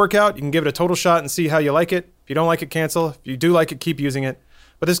 Every workout, you can give it a total shot and see how you like it. If you don't like it, cancel. If you do like it, keep using it.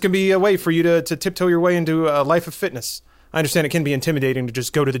 But this can be a way for you to tiptoe your way into a life of fitness. I understand it can be intimidating to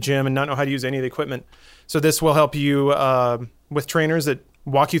just go to the gym and not know how to use any of the equipment. So this will help you with trainers that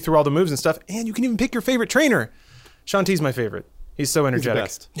walk you through all the moves and stuff. And you can even pick your favorite trainer. Shanti's my favorite. He's so energetic.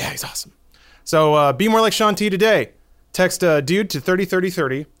 He's the best. Yeah, he's awesome. So be more like Shanti today. Text DUDE to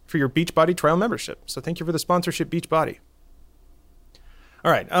 303030 for your Beachbody trial membership. So thank you for the sponsorship, Beachbody.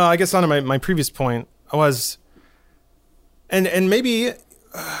 All right, I guess on to my previous point was, and maybe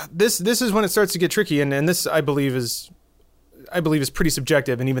this is when it starts to get tricky, and this I believe is pretty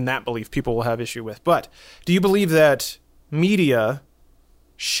subjective, and even that belief people will have issue with. But do you believe that media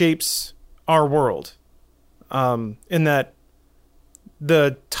shapes our world, in that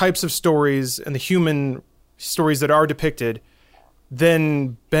the types of stories and the human stories that are depicted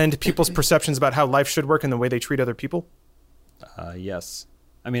then bend people's perceptions about how life should work and the way they treat other people? Yes.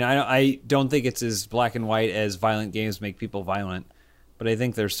 I mean, I don't think it's as black and white as violent games make people violent, but I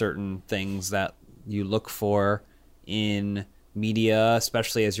think there's certain things that you look for in media,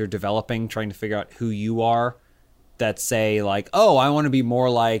 especially as you're developing, trying to figure out who you are, that say like, oh, I want to be more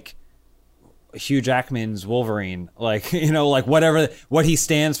like Hugh Jackman's Wolverine, like, you know, like what he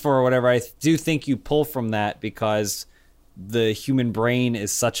stands for or whatever. I do think you pull from that because the human brain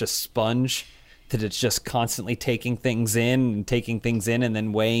is such a sponge that it's just constantly taking things in and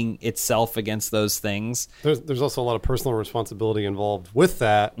then weighing itself against those things. There's also a lot of personal responsibility involved with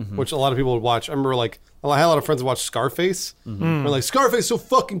that, which a lot of people would watch. I remember, like, I had a lot of friends who watch Scarface. They're like, Scarface is so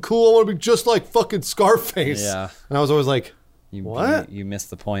fucking cool. I want to be just like fucking Scarface. Yeah. And I was always like, what? You missed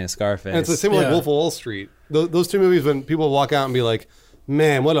the point of Scarface. And it's the same with like Wolf of Wall Street. Those two movies, when people walk out and be like,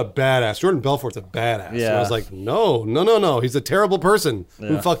 man, what a badass. Jordan Belfort's a badass. Yeah. And I was like, no. He's a terrible person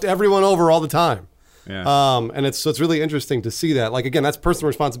who fucked everyone over all the time. Yeah. And it's really interesting to see that. Like, again, that's personal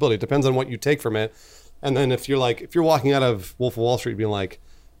responsibility. It depends on what you take from it. And then if you're walking out of Wolf of Wall Street being like,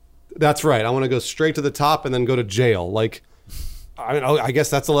 that's right, I want to go straight to the top and then go to jail. Like, I guess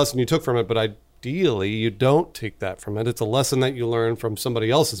that's the lesson you took from it, but ideally you don't take that from it. It's a lesson that you learn from somebody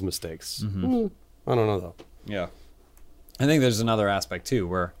else's mistakes. I don't know, though. Yeah. I think there's another aspect, too,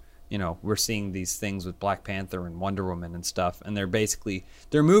 where, you know, we're seeing these things with Black Panther and Wonder Woman and stuff, and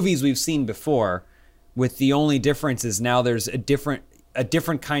they're movies we've seen before, with the only difference is now there's a different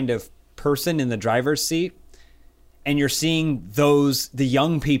kind of person in the driver's seat, and you're seeing the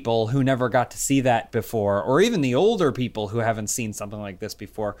young people who never got to see that before, or even the older people who haven't seen something like this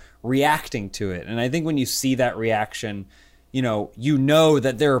before, reacting to it. And I think when you see that reaction, you know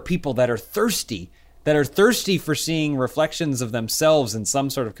that there are people that are thirsty for seeing reflections of themselves in some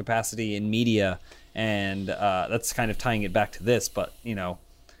sort of capacity in media, and that's kind of tying it back to this. But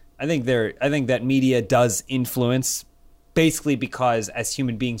I think that media does influence, basically because as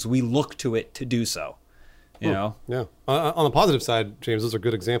human beings we look to it to do so. You know? Yeah. On the positive side, James, those are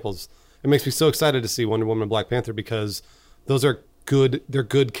good examples. It makes me so excited to see Wonder Woman and Black Panther because those are good. They're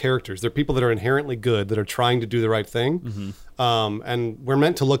good characters. They're people that are inherently good, that are trying to do the right thing. And we're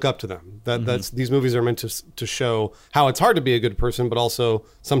meant to look up to them. These movies are meant to show how it's hard to be a good person, but also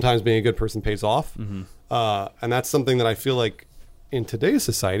sometimes being a good person pays off. And that's something that I feel like in today's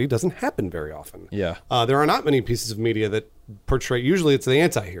society doesn't happen very often. Yeah. There are not many pieces of media that portray, usually it's the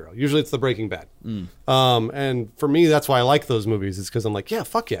anti-hero. Usually it's the Breaking Bad. And for me, that's why I like those movies, is because I'm like, yeah,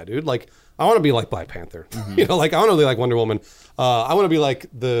 fuck yeah, dude. Like, I want to be like Black Panther. Like, I want to be like Wonder Woman. I want to be like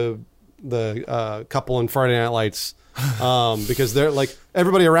the couple in Friday Night Lights, because they're like,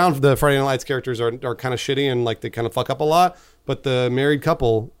 everybody around the Friday Night Lights characters are kind of shitty and like they kind of fuck up a lot. But the married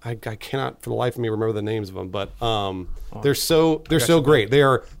couple, I cannot for the life of me remember the names of them, but they're so great.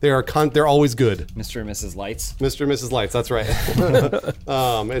 They're always good. Mr. and Mrs. Lights. Mr. and Mrs. Lights, that's right.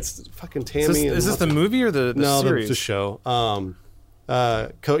 It's fucking Tammy. Is this the movie or the no, series? the show.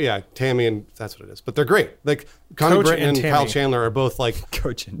 Tammy and that's what it is. But they're great. Like Connie Coach Britton and and Kyle Tammy. Chandler are both like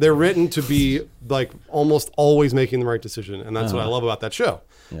Coach and they're written to be like almost always making the right decision, and that's what I love about that show.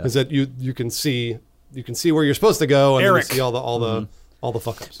 Is that you can see where you're supposed to go, and Eric. then you see all the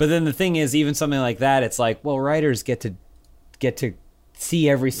fuck ups. But then the thing is, even something like that, it's like, well, writers get to see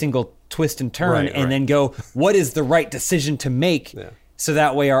every single twist and turn, Right, and right. then go, what is the right decision to make? Yeah. So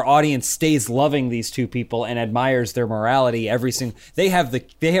that way, our audience stays loving these two people and admires their morality. Every single they have the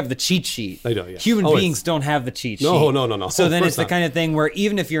cheat sheet. They do, yeah. Human Always. beings don't have the cheat sheet. No. So then Of it's the course not. kind of thing where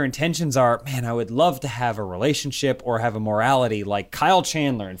even if your intentions are, man, I would love to have a relationship or have a morality like Kyle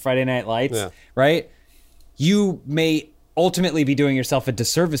Chandler in Friday Night Lights, Yeah. right? You may ultimately be doing yourself a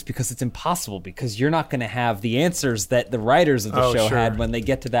disservice because it's impossible, because you're not going to have the answers that the writers of the Oh, show sure. had when they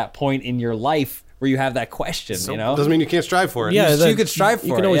get to that point in your life where you have that question, you know? Doesn't mean you can't strive for it. Yeah, you could strive You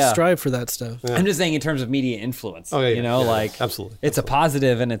for can it, always yeah. strive for that stuff. I'm just saying in terms of media influence. Oh, yeah, you know, yeah, like absolutely. it's a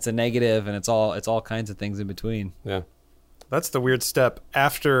positive and it's a negative and it's all kinds of things in between. Yeah. That's the weird step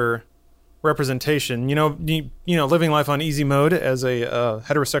after representation. You know, living life on easy mode as a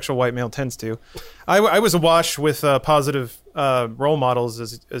heterosexual white male tends to. I was awash with positive role models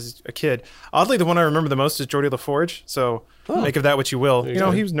as a kid. Oddly, the one I remember the most is Geordie LaForge. So make of that what you will. You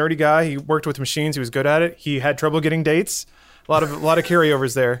know, he was a nerdy guy. He worked with machines. He was good at it. He had trouble getting dates. A lot of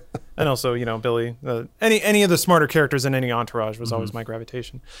carryovers there, and also Billy. Any of the smarter characters in any entourage was always my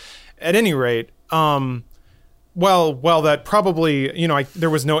gravitation. At any rate, Well, that probably, there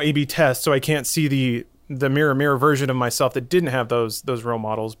was no A/B test, so I can't see the mirror version of myself that didn't have those role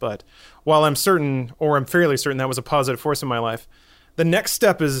models. But while I'm fairly certain that was a positive force in my life, the next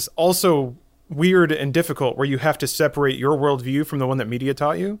step is also weird and difficult, where you have to separate your worldview from the one that media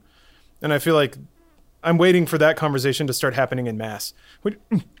taught you. And I feel like I'm waiting for that conversation to start happening in mass, which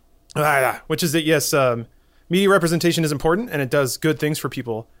is that, yes, media representation is important and it does good things for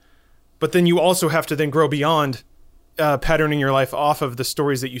people. But then you also have to then grow beyond patterning your life off of the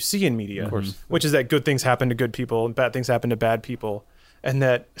stories that you see in media, which is that good things happen to good people and bad things happen to bad people, and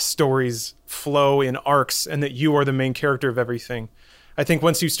that stories flow in arcs and that you are the main character of everything. I think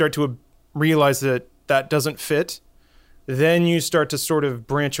once you start to realize that that doesn't fit, then you start to sort of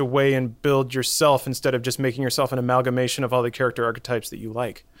branch away and build yourself instead of just making yourself an amalgamation of all the character archetypes that you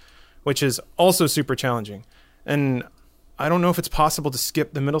like, which is also super challenging. And I don't know if it's possible to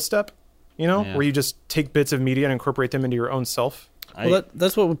skip the middle step, where you just take bits of media and incorporate them into your own self. Well,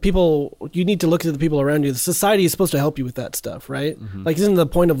 that's what you need to look at the people around you. The society is supposed to help you with that stuff, right? Like, isn't the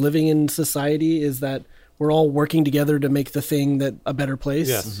point of living in society is that we're all working together to make the thing that a better place?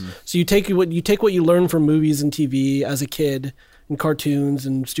 Yes. So you take what you learn from movies and TV as a kid and cartoons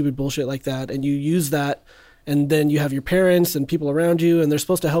and stupid bullshit like that, and you use that, and then you have your parents and people around you, and they're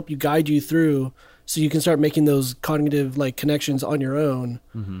supposed to help you, guide you through, so you can start making those cognitive connections on your own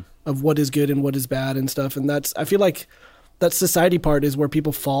of what is good and what is bad and stuff. And I feel like that society part is where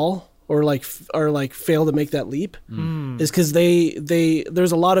people fall or fail to make that leap, is because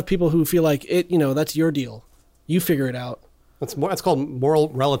there's a lot of people who feel like that's your deal, you figure it out. That's called moral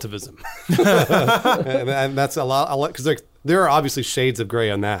relativism, and that's a lot because there are obviously shades of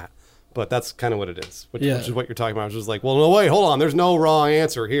gray on that, but that's kind of what it is, which is what you're talking about. It's just like, well, no, wait, hold on, there's no wrong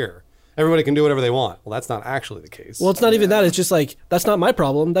answer here. Everybody can do whatever they want. Well, that's not actually the case. Well, it's not even that. It's just like, that's not my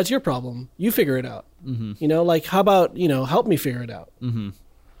problem. That's your problem. You figure it out. How about, help me figure it out.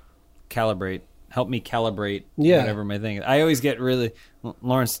 Calibrate. Help me calibrate Yeah. whatever my thing is. I always get really,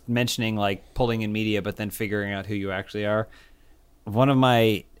 Lawrence mentioning pulling in media, but then figuring out who you actually are.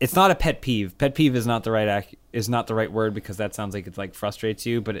 It's not a pet peeve. Pet peeve is not the right word, because that sounds like it frustrates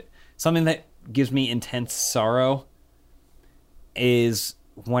you, but something that gives me intense sorrow is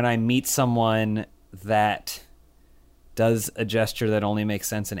when I meet someone that does a gesture that only makes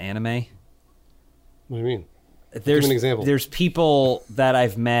sense in anime. What do you mean? Give me an example. There's people that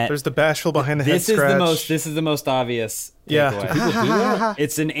I've met. There's the bashful behind the head This is scratch. the most obvious. Yeah. takeaway. People do that?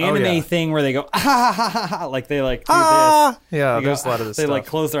 It's an anime yeah. thing where they go, ah, ha, ha, ha, ha, like they do this. Yeah, They go, there's a lot of this They stuff.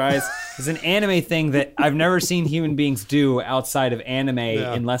 close their eyes. It's an anime thing that I've never seen human beings do outside of anime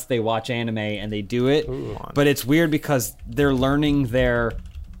unless they watch anime and they do it. But it's weird because they're learning their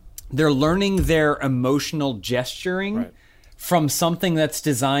emotional gesturing from something that's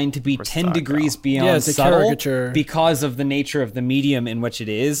designed to be 10 degrees beyond Yeah, it's a subtle caricature. because of the nature of the medium in which it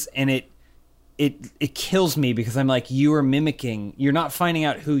is, and it it kills me because I'm like, you are mimicking. You're not finding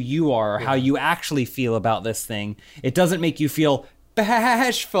out who you are or how you actually feel about this thing. It doesn't make you feel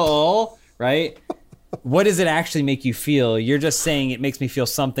bashful, right? What does it actually make you feel? You're just saying it makes me feel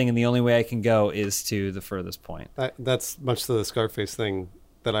something, and the only way I can go is to the furthest point. That's much to the Scarface thing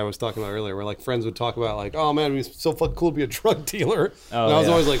that I was talking about earlier, where like friends would talk about like, oh man, it'd be so fucking cool to be a drug dealer. Oh, and I was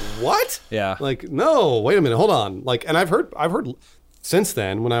always like, what? Yeah. Like, no, wait a minute, hold on. Like, and I've heard since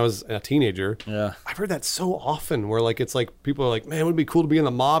then, when I was a teenager, I've heard that so often where like it's like people are like, man, it would be cool to be in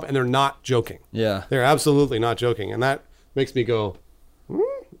the mob, and they're not joking. Yeah. They're absolutely not joking. And that makes me go,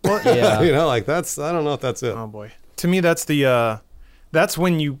 Yeah. you know, like I don't know if that's it. Oh boy. To me, that's that's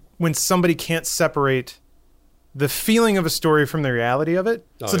when somebody can't separate the feeling of a story from the reality of it.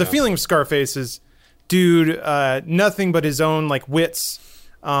 Oh, so the feeling of Scarface is, dude, nothing but his own like wits,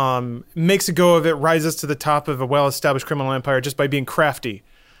 makes a go of it, rises to the top of a well-established criminal empire just by being crafty.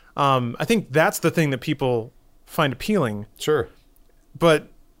 I think that's the thing that people find appealing. Sure. But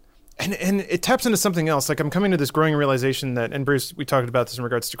and it taps into something else. Like I'm coming to this growing realization that, and Bruce, we talked about this in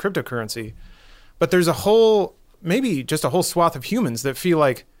regards to cryptocurrency, but there's maybe just a whole swath of humans that feel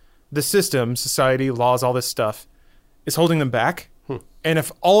like the system, society, laws, all this stuff is holding them back. And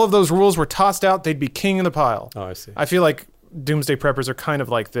if all of those rules were tossed out, they'd be king of the pile. Oh, I see. I feel like doomsday preppers are kind of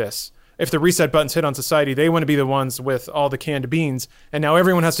like this. If the reset buttons hit on society, they want to be the ones with all the canned beans, and now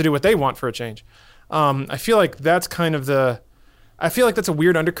everyone has to do what they want for a change. I feel like that's a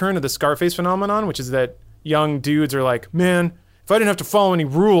weird undercurrent of the Scarface phenomenon, which is that young dudes are like, man, if I didn't have to follow any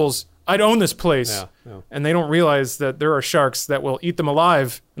rules, I'd own this place. Yeah. And they don't realize that there are sharks that will eat them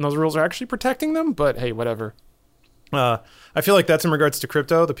alive, and those rules are actually protecting them, but hey, whatever. I feel like that's in regards to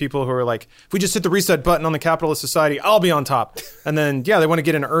crypto, the people who are like, if we just hit the reset button on the capitalist society, I'll be on top. And then, they want to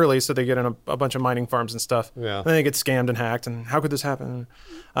get in early, so they get in a bunch of mining farms and stuff. Yeah. And then they get scammed and hacked, and how could this happen?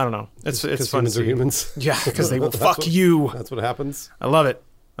 I don't know. It's fun humans to are see. humans. Yeah, because they will fuck you. That's what happens. I love it.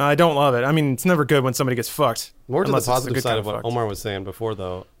 I don't love it. I mean, it's never good when somebody gets fucked. More to the unless it's the positive good side kind of what fucked. Omar was saying before,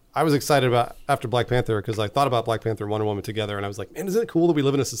 though. I was excited about after Black Panther because I thought about Black Panther and Wonder Woman together, and I was like, man, isn't it cool that we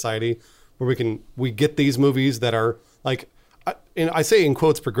live in a society where we get these movies that are like, and I say in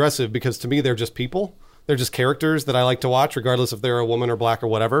quotes progressive because to me they're just people, they're just characters that I like to watch regardless if they're a woman or black or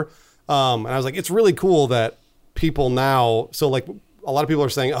whatever. And I was like, it's really cool that people now, so like a lot of people are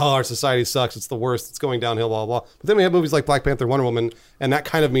saying, oh, our society sucks, it's the worst, it's going downhill, blah blah blah. But then we have movies like Black Panther, Wonder Woman, and that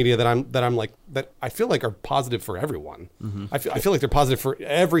kind of media that I'm like, that I feel like are positive for everyone. Mm-hmm. I feel like they're positive for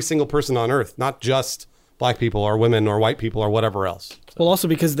every single person on earth, not just black people or women or white people or whatever else. Well, also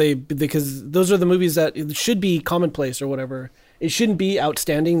because those are the movies that should be commonplace or whatever. It shouldn't be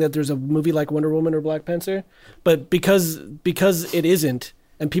outstanding that there's a movie like Wonder Woman or Black Panther, but because it isn't,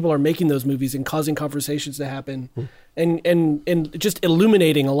 and people are making those movies and causing conversations to happen, and just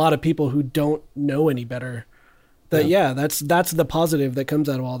illuminating a lot of people who don't know any better. That's the positive that comes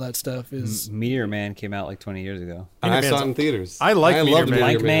out of all that stuff. Is Meteor Man came out like 20 years ago. And I saw it in theaters. I loved Meteor Man.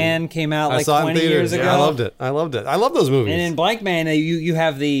 Blank Man came out like saw it in 20 years ago. I loved it. I love those movies. And in Blank Man, you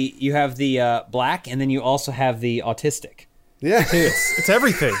have the black, and then you also have the autistic. Yeah, it's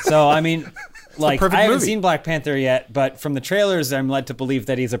everything. So I mean, like I haven't movie. seen Black Panther yet, but from the trailers, I'm led to believe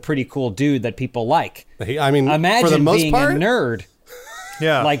that he's a pretty cool dude that people like. I mean, Imagine for the most being part, a nerd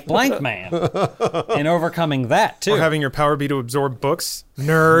Yeah. like Blank Man and overcoming that too. Or having your power be to absorb books.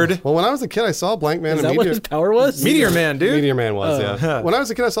 Nerd. Well, when I was a kid, I saw Blank Man is and that what Meteor. his power was? Meteor Man, dude. Meteor Man was, yeah. When I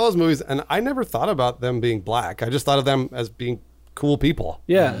was a kid, I saw those movies, and I never thought about them being black. I just thought of them as being cool people.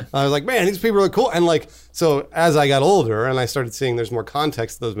 Yeah. I was like, man, these people are cool. And like, so as I got older and I started seeing there's more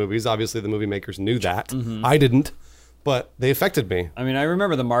context to those movies, obviously the movie makers knew that. Mm-hmm. I didn't, but they affected me. I mean, I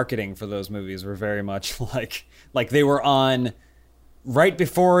remember the marketing for those movies were very much like they were on right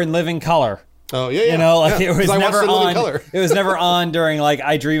before In Living Color. Oh yeah, You know, like yeah. it was 'Cause I watched never it in Living on. Color. It was never on during like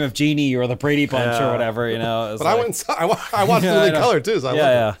I Dream of Jeannie or the Brady Bunch or whatever. You know, it was But I like- went and saw, I watched Yeah, it in I Living know. Color too, so I loved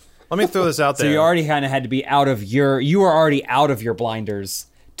Yeah. it. Let me throw this out So there. you already kind of had to be you were already out of your blinders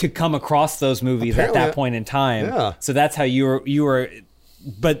to come across those movies at Apparently, that point in time. yeah. So that's how you were.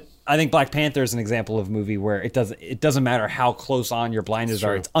 But I think Black Panther is an example of a movie where it doesn't matter how close on your blinders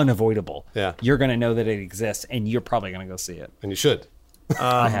are. It's unavoidable. Yeah. You're going to know that it exists, and you're probably going to go see it. And you should.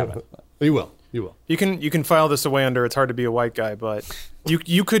 I haven't. You will. You will. You can file this away under it's hard to be a white guy, but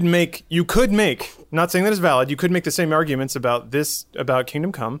you could make not saying that it's valid, you could make the same arguments about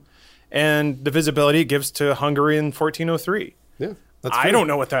Kingdom Come and the visibility it gives to Hungary in 1403. Yeah. That's I true. don't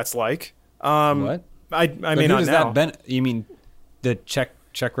know what that's like. What? I But may who not does know. that you mean the Czech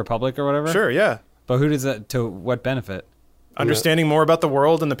Republic or whatever? Sure, yeah. But who does that to what benefit? Understanding more about the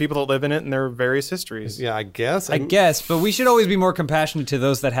world and the people that live in it and their various histories. Yeah, I guess. I guess, but we should always be more compassionate to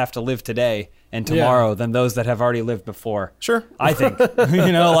those that have to live today and tomorrow than those that have already lived before. Sure. I think.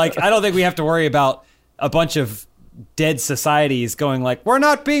 Like, I don't think we have to worry about a bunch of dead societies going like, we're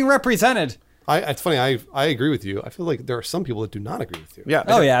not being represented. It's funny. I agree with you. I feel like there are some people that do not agree with you. Yeah.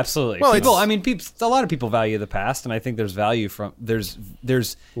 Oh yeah, absolutely. Well, a lot of people value the past, and I think there's value from there's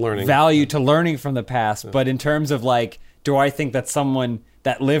Learning. value to learning from the past. But in terms of like, do I think that someone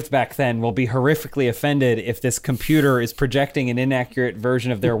that lived back then will be horrifically offended if this computer is projecting an inaccurate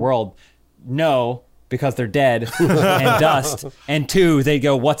version of their world? No, because they're dead and dust. And two, they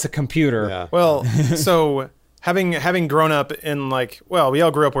go, "What's a computer?" Yeah. Well, so having grown up in we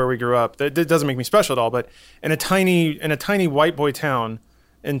all grew up where we grew up. That doesn't make me special at all, but in a tiny white boy town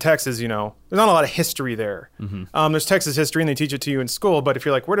in Texas, there's not a lot of history there. There's Texas history and they teach it to you in school, but if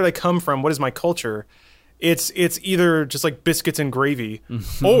you're like, where did I come from? What is my culture? It's either just like biscuits and gravy,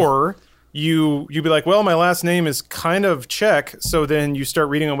 or you be like, well, my last name is kind of Czech, so then you start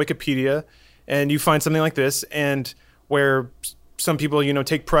reading on Wikipedia and you find something like this, and where some people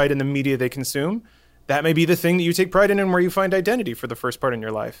take pride in the media they consume. That may be the thing that you take pride in and where you find identity for the first part in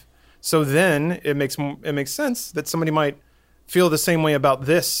your life. So then it makes sense that somebody might feel the same way about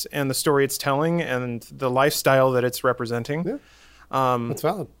this and the story it's telling and the lifestyle that it's representing. Yeah. That's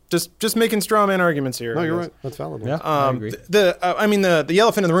valid. Just making straw man arguments here. No, you're right. That's valid. Yeah, I agree. The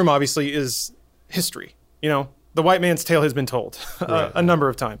elephant in the room obviously is history. The white man's tale has been told a number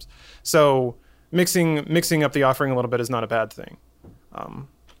of times. So mixing up the offering a little bit is not a bad thing.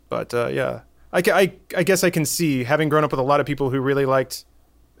 I guess I can see, having grown up with a lot of people who really liked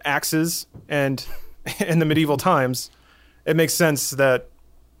axes and in the medieval times, it makes sense that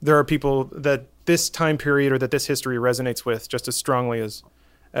there are people that this time period or that this history resonates with just as strongly as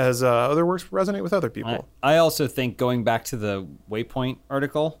other works resonate with other people. I also think, going back to the Waypoint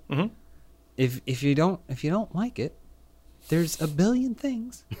article, if you don't like it, there's a billion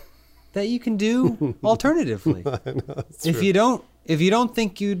things that you can do alternatively. If you don't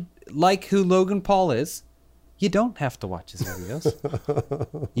think you'd like who Logan Paul is, you don't have to watch his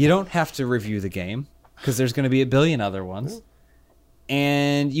videos. You don't have to review the game, because there's going to be a billion other ones.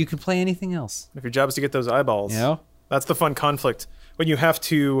 And you can play anything else. If your job is to get those eyeballs, You know? that's the fun conflict. When you have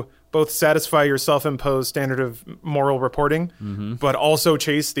to both satisfy your self-imposed standard of moral reporting, but also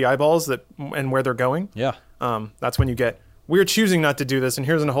chase the eyeballs and where they're going. Yeah. That's when you get, we're choosing not to do this, and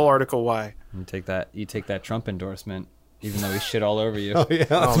here's a whole article why. You take that Trump endorsement, even though he shit all over you. Oh, yeah.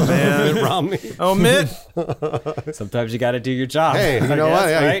 Oh, man. Mitt Romney. Oh, Mitt. Sometimes you got to do your job. Hey, you know what?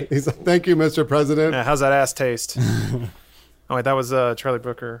 Yeah, Right? Thank you, Mr. President. Yeah, how's that ass taste? Oh, wait, that was Charlie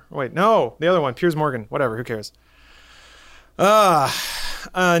Brooker. Wait, no, the other one, Piers Morgan. Whatever, who cares?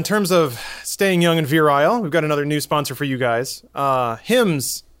 In terms of staying young and virile, we've got another new sponsor for you guys.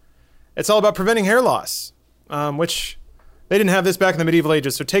 Hims. It's all about preventing hair loss, which they didn't have this back in the medieval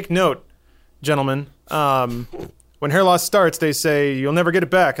ages. So take note, gentlemen. When hair loss starts, they say you'll never get it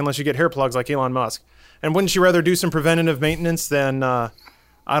back unless you get hair plugs like Elon Musk. And wouldn't you rather do some preventative maintenance than, I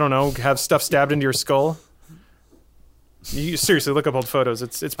don't know, have stuff stabbed into your skull? You seriously look up old photos.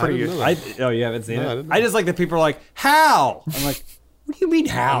 It's pretty. You haven't seen No, I it? didn't. I just like that people are like, how? I'm like, what do you mean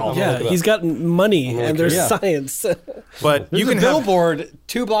how? Yeah, he's got money and there's yeah. science. But There's you can a have billboard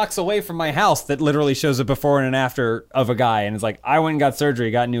 2 blocks away from my house that literally shows a before and an after of a guy, and it's like, I went and got surgery,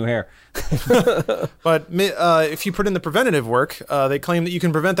 got new hair. But if you put in the preventative work, they claim that you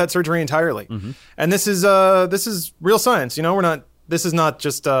can prevent that surgery entirely. And this is real science. This is not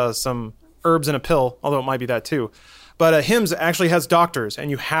just some herbs in a pill, although it might be that too. But Hims actually has doctors, and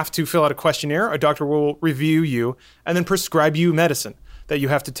you have to fill out a questionnaire. A doctor will review you and then prescribe you medicine that you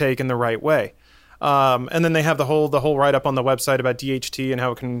have to take in the right way. And then they have the whole write-up on the website about DHT and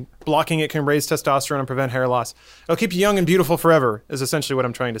how blocking it can raise testosterone and prevent hair loss. It'll keep you young and beautiful forever, is essentially what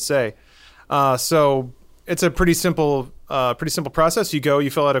I'm trying to say. So it's a pretty simple process. You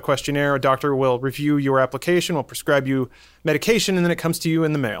fill out a questionnaire. A doctor will review your application, will prescribe you medication, and then it comes to you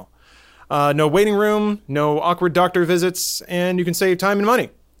in the mail. No waiting room, no awkward doctor visits, and you can save time and money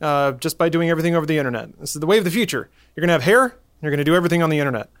just by doing everything over the internet. This is the way of the future. You're going to have hair, you're going to do everything on the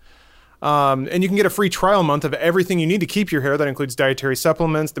internet. And you can get a free trial month of everything you need to keep your hair. That includes dietary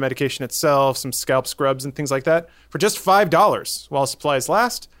supplements, the medication itself, some scalp scrubs, and things like that for just $5 while supplies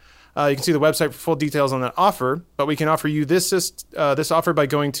last. You can see the website for full details on that offer, but we can offer you this offer by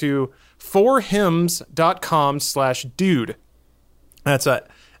going to forhims.com/dude. That's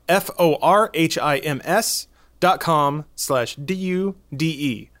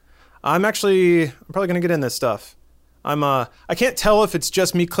forhims.com/DUDE. I'm probably going to get in this stuff. I can't tell if it's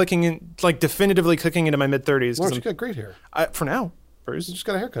just me clicking in, like definitively clicking into my mid-30s. Lawrence, you got great hair. For now. You just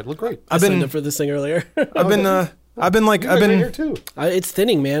got a haircut. Look great. I signed up for this thing earlier. I've been I've been Great hair too. It's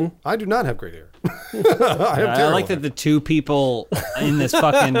thinning, man. I do not have great hair. I like that the two people in this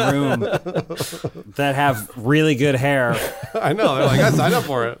fucking room that have really good hair. I know. They're like, I signed up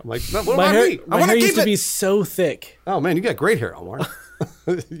for it. I'm like, no, what My about hair, me? my hair used to be so thick. Oh man, you got great hair, Omar.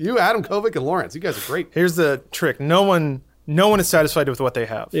 You, Adam Kovic, and Lawrence. You guys are great. Here's the trick. No one is satisfied with what they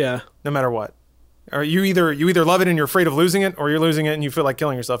have. Yeah. No matter what. Or you either love it and you're afraid of losing it, or you're losing it and you feel like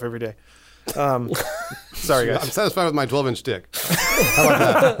killing yourself every day. Sorry, guys. I'm satisfied with my 12-inch dick. How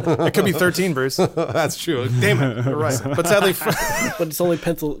about that? It could be 13, Bruce. That's true. Damn it. You're right. But sadly, But it's only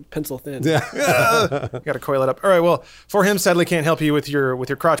pencil thin. you got to coil it up. All right. Well, for him, sadly, can't help you with your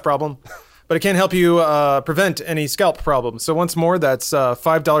crotch problem, but it can help you prevent any scalp problems. So once more, that's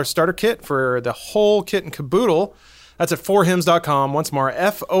 $5 starter kit for the whole kit and caboodle. That's at forhims.com. Once more,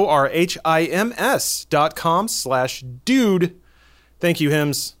 forhims.com/dude. Thank you,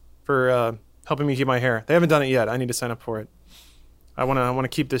 Hims, for helping me keep my hair. They haven't done it yet. I need to sign up for it. I want to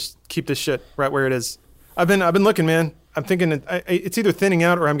keep this shit right where it is. I've been looking, man. I'm thinking it's either thinning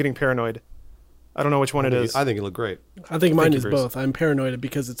out or I'm getting paranoid. I don't know which one it is. I think you look great. I think mine you, is Bruce. both. I'm paranoid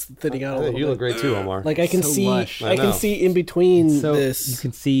because it's thinning out a little You look bit. great too, Omar. Like I can So see, lush. I can see in between So this. you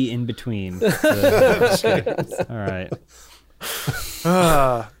can see in between. All right.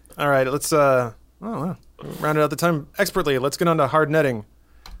 All right, let's round it out the time expertly. Let's get on to hard netting.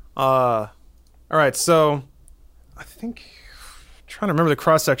 All right, so I think trying to remember the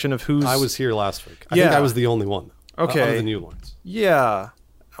cross section of who's. I was here last week. I think I was the only one. Okay. Other than you, Lawrence. Yeah,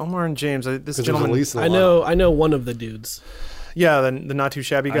 Omar and James. This 'Cause there's gentleman. at least a I lot. know one of the dudes. Yeah, the not too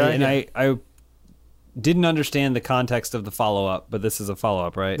shabby guy. I didn't understand the context of the follow up, but this is a follow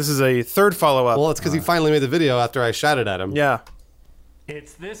up, right? This is a third follow up. Well, it's because he finally made the video after I shouted at him. Yeah.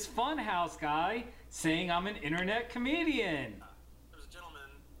 It's this funhouse guy saying I'm an internet comedian. There's a gentleman,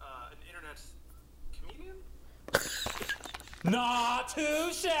 an internet comedian. Not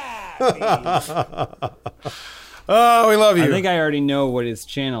too shabby. Oh, we love you. I think I already know what his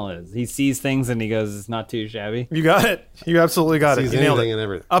channel is. He sees things and he goes, "It's not too shabby." You got it. You absolutely got it. Sees You nailed anything it. and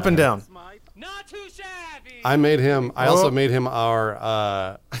everything. Up and down. Not too shabby. I made him. I Oh. also made him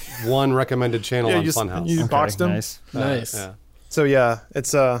our one recommended channel Yeah, on you Funhouse. you boxed him. Nice. Nice. Yeah. So yeah,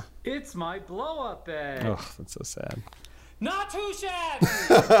 it's It's my blow up bag. Oh, that's so sad. Not too shabby.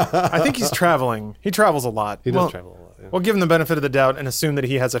 I think he's traveling. He travels a lot. He does Well, travel a lot. Yeah. We'll give him the benefit of the doubt and assume that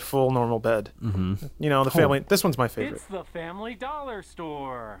he has a full normal bed. Mm-hmm. You know, the family. This one's my favorite. It's the Family Dollar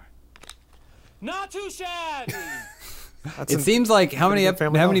store. Not too shabby. That's It seems like how many good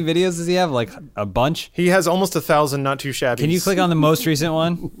family videos does he have? Like a bunch. He has almost 1,000 not too shabby. Can you click on the most recent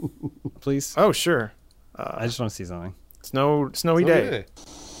one, please? Oh sure. I just want to see something. Snowy day.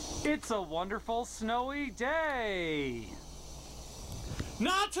 It's a wonderful snowy day.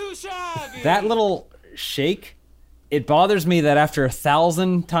 Not too shabby. That little shake. It bothers me that after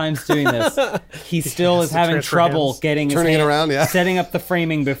 1,000 times doing this, he still is to having transfer trouble hands. getting his Turning it hand- around, yeah. setting up the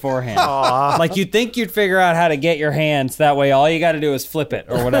framing beforehand. Like you'd think you'd figure out how to get your hands that way. All you got to do is flip it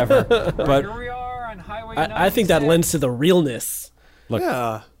or whatever. But Here we are on Highway I think that 96. lends to the realness.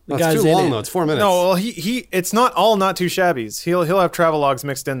 Yeah. The That's guys too in long it. though. It's 4 minutes. No, well, he. It's not all not too shabbies. He'll have travel logs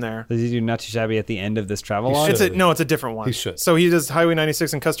mixed in there. does he do not too shabby at the end of this travel log? It's a different one. He should. So he does Highway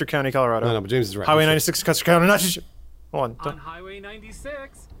 96 in Custer County, Colorado. No, but James is right. Highway He should. 96 Custer County. Not just. Hold On on. Highway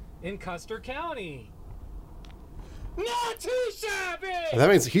 96 in Custer County. Not too shabby. That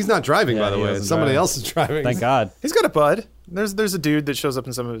means he's not driving, Yeah, by the he way. wasn't Somebody driving. else is driving. Thank God. He's got a bud. There's a dude that shows up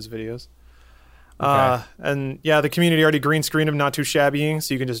in some of his videos. And yeah, the community already green screened him not too shabbying,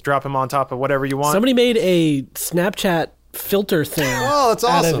 so you can just drop him on top of whatever you want. Somebody made a Snapchat filter thing. Oh, that's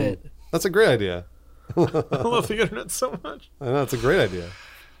out of awesome. it. That's a great idea. I love the internet so much. I know, that's a great idea.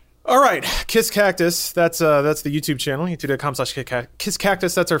 All right, Kiss Cactus. That's the YouTube channel. YouTube.com/Kiss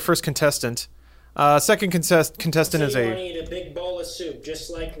Cactus. That's our first contestant. Second contestant is So you want to a eat a big bowl of soup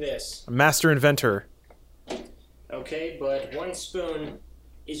just like this. master inventor. Okay, but one spoon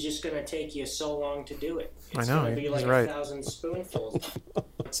is just going to take you so long to do it. It's I know, going to be he's like right. 1,000 spoonfuls.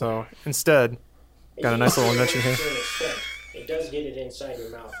 So instead, got a nice little invention here. To an extent. It does get it inside your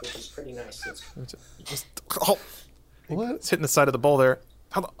mouth, which is pretty nice. It's What? It's hitting the side of the bowl there.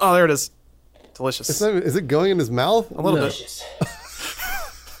 Oh, there it is. Delicious. Is it going in his mouth? A little delicious. bit.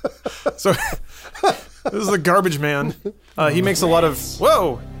 So this is the garbage man. He makes a lot of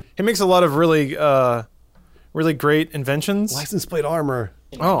He makes a lot of really great inventions. License plate armor.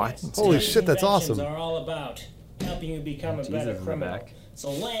 Oh, Holy shit, that's Inventions awesome. are all about helping you become a better in the criminal. back. So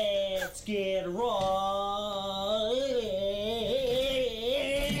let's get raw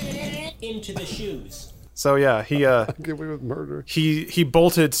into the shoes. so yeah, he Get away with murder. he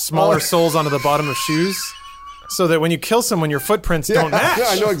bolted smaller soles onto the bottom of shoes, so that when you kill someone, your footprints don't match.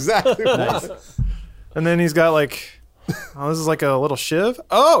 I know exactly. And then he's got like, oh, this is like a little shiv.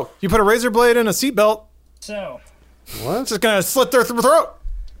 Oh, you put a razor blade in a seatbelt. So, What? It's just gonna slit their throat.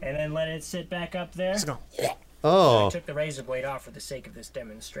 and then let it sit back up there. Let's go. I Oh. took the razor blade off for the sake of this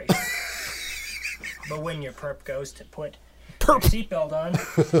demonstration. But when your perp goes to put their seatbelt on,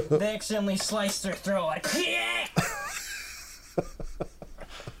 they accidentally slice their throat like, yeah!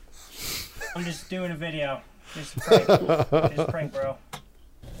 I'm just doing a video. Just a prank. Just a prank, bro.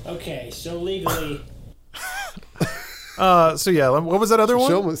 Okay, so legally... So yeah, what was that other one?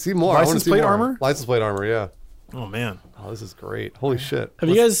 Show me, see more. I wanna License see plate more. armor? License plate armor, yeah. Oh man. Oh, this is great. Holy shit. Have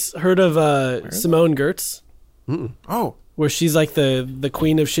you guys heard of Simone Gertz? Oh. Where she's like the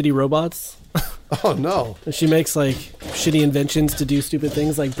queen of shitty robots? Oh, no. And she makes like shitty inventions to do stupid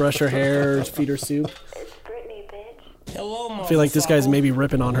things like brush her hair or feed her soup. Hello, I feel like this guy's maybe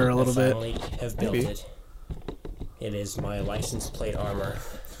ripping on her a little bit. finally have built it. It is my license plate armor.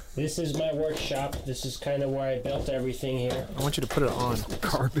 This is my workshop. This is kind of where I built everything here. I want you to put it on.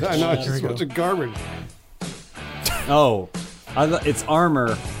 Garbage. I know, it's just a bunch of garbage. Oh, it's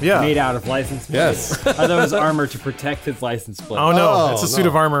armor made out of license plates. Yes. I thought it was armor to protect his license plate. Oh no, Oh, it's a suit no.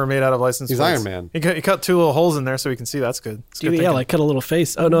 of armor made out of license He's plates. Iron Man. He cut 2 little holes in there so we can see. That's good. It's good Yeah, thinking. like cut a little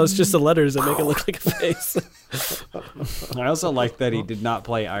face. Oh no, it's just the letters that make it look like a face. I also like that he did not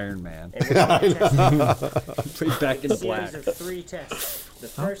play Iron Man. And we're going to test Played back in a black. series of 3 tests. The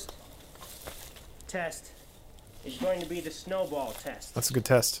first test is going to be the snowball test. That's a good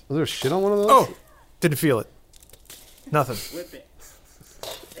test. Was there shit on one of those? Oh, didn't feel it. Nothing. Whip it.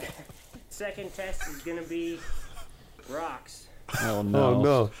 Second test is going to be rocks. Oh no. Oh,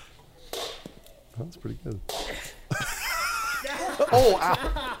 no. That's pretty good. Oh,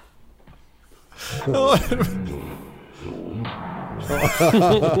 ow.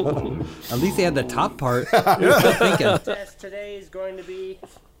 At least he had the top part. Still thinking. Test today is going to be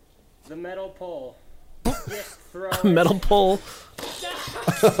the metal pole. Just throw it. Metal pole.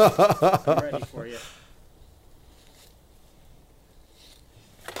 I'm ready for you.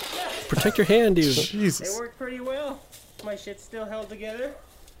 Protect your hand, dude. It Jesus. worked pretty well. My shit's still held together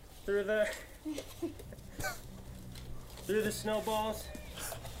through the through the snowballs,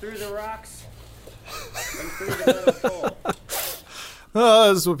 through the rocks, and through the metal pole. Oh,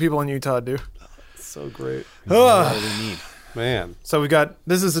 this is what people in Utah do. So great. Ah. Man. So we got,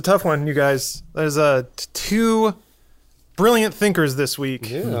 this is a tough one, you guys. There's 2 brilliant thinkers this week.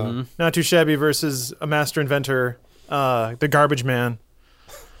 Yeah. Not Too Shabby versus a master inventor, the garbage man.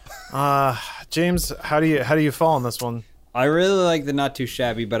 James, how do you fall on this one? I really like the Not Too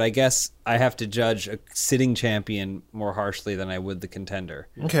Shabby, but I guess I have to judge a sitting champion more harshly than I would the contender.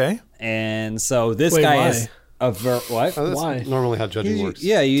 Okay. And so this Wait, guy why? is what? Oh, that's Why? normally how judging works.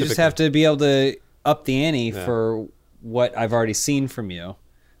 Yeah, you just typically. have to be able to up the ante Yeah. for what I've already seen from you.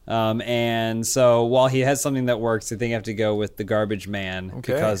 And so while he has something that works, I think I have to go with the garbage man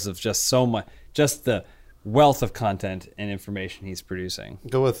because of just so much, just the wealth of content and information he's producing.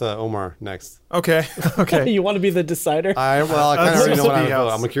 Go with Omar next. Okay. Okay. You want to be the decider? I kind of That's already know what I'm the vote.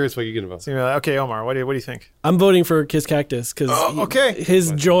 house. I'm curious what you're going to vote. So you're like, okay, Omar, what do you think? I'm voting for Kiss Cactus because okay.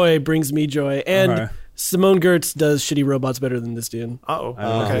 his joy brings me joy, and Okay. Simone Gertz does shitty robots better than this dude. Uh-oh. I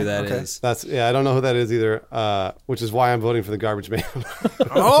don't know who that is. That's I don't know who that is either, which is why I'm voting for the garbage man.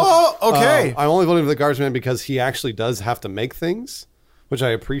 Oh, okay. I'm only voting for the garbage man because he actually does have to make things, which I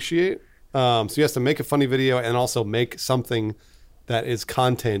appreciate. So he has to make a funny video and also make something that is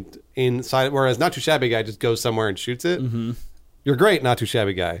content inside. Whereas Not Too Shabby Guy just goes somewhere and shoots it. Mm-hmm. You're great, Not Too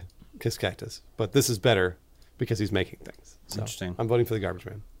Shabby Guy, Kiss Cactus. But this is better because he's making things. So Interesting. I'm voting for the garbage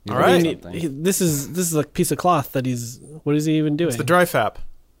man. All right. This is a piece of cloth that he's. What is he even doing? It's the dry fap.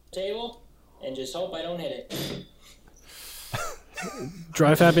 Table, and just hope I don't hit it.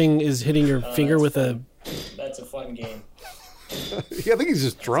 Dry fapping is hitting your finger with a. That's a fun game. Yeah, I think he's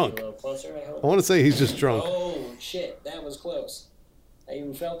just A drunk. little closer, I I hope. want to say he's just drunk. Oh shit, that was close. I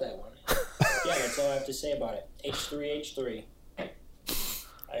even felt that one. Yeah, that's all I have to say about it. H3H3.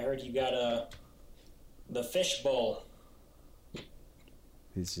 I heard you got the fish bowl.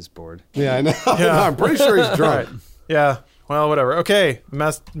 He's just bored. Yeah, I know. Yeah. I'm pretty sure he's drunk. Yeah. Well, whatever. Okay.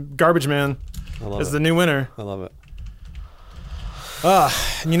 Garbage man I love is it. the new winner. I love it.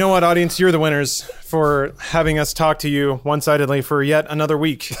 You know what, audience? You're the winners for having us talk to you one-sidedly for yet another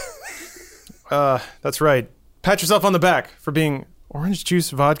week. That's right. Pat yourself on the back for being orange juice,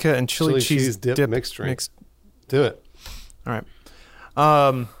 vodka, and chili cheese dip mixed drink. Do it. All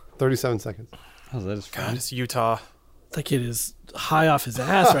right. 37 seconds. Oh, that is fun. God, it's Utah. That kid is high off his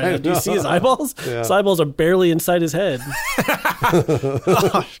ass right now. Do you see his eyeballs? Yeah. His eyeballs are barely inside his head.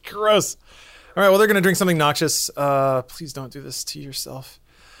 Gross. All right, well, they're going to drink something noxious. Please don't do this to yourself.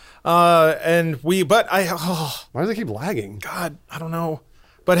 Why do they keep lagging? God, I don't know.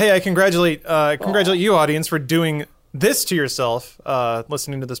 But hey, I congratulate you, audience, for doing this to yourself,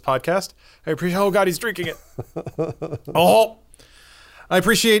 listening to this podcast. I appreciate, oh God, he's drinking it. Oh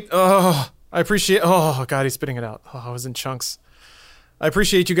God, he's spitting it out. Oh, it was in chunks. I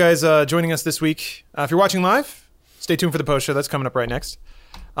appreciate you guys joining us this week. If you're watching live, stay tuned for the post show. That's coming up right next.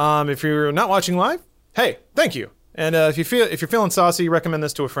 If you're not watching live, hey, thank you. And if you're feeling saucy, recommend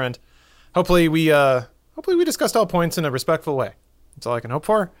this to a friend. Hopefully we discussed all points in a respectful way. That's all I can hope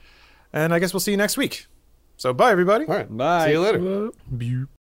for. And I guess we'll see you next week. So bye, everybody. All right. Bye. See you later.